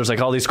day. So there's like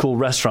all these cool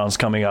restaurants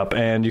coming up,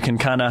 and you can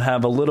kind of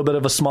have a little bit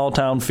of a small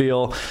town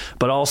feel,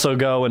 but also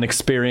go and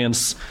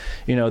experience,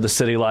 the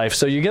city life.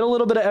 So you get a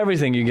little bit of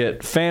everything. You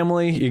get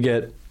family, you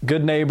get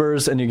good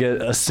neighbors, and you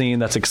get a scene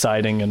that's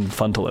exciting and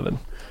fun to live in.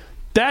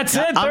 That's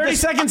it. 30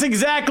 seconds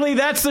exactly.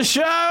 That's the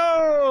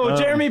show.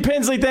 Jeremy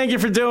Pinsley, thank you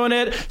for doing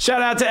it.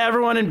 Shout out to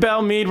everyone in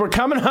Belle Meade. We're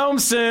coming home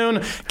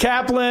soon.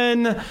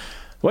 Kaplan.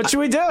 What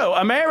should we do?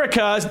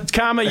 America,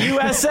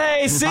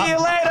 USA. See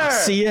you later.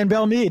 See you in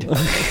Belle Meade.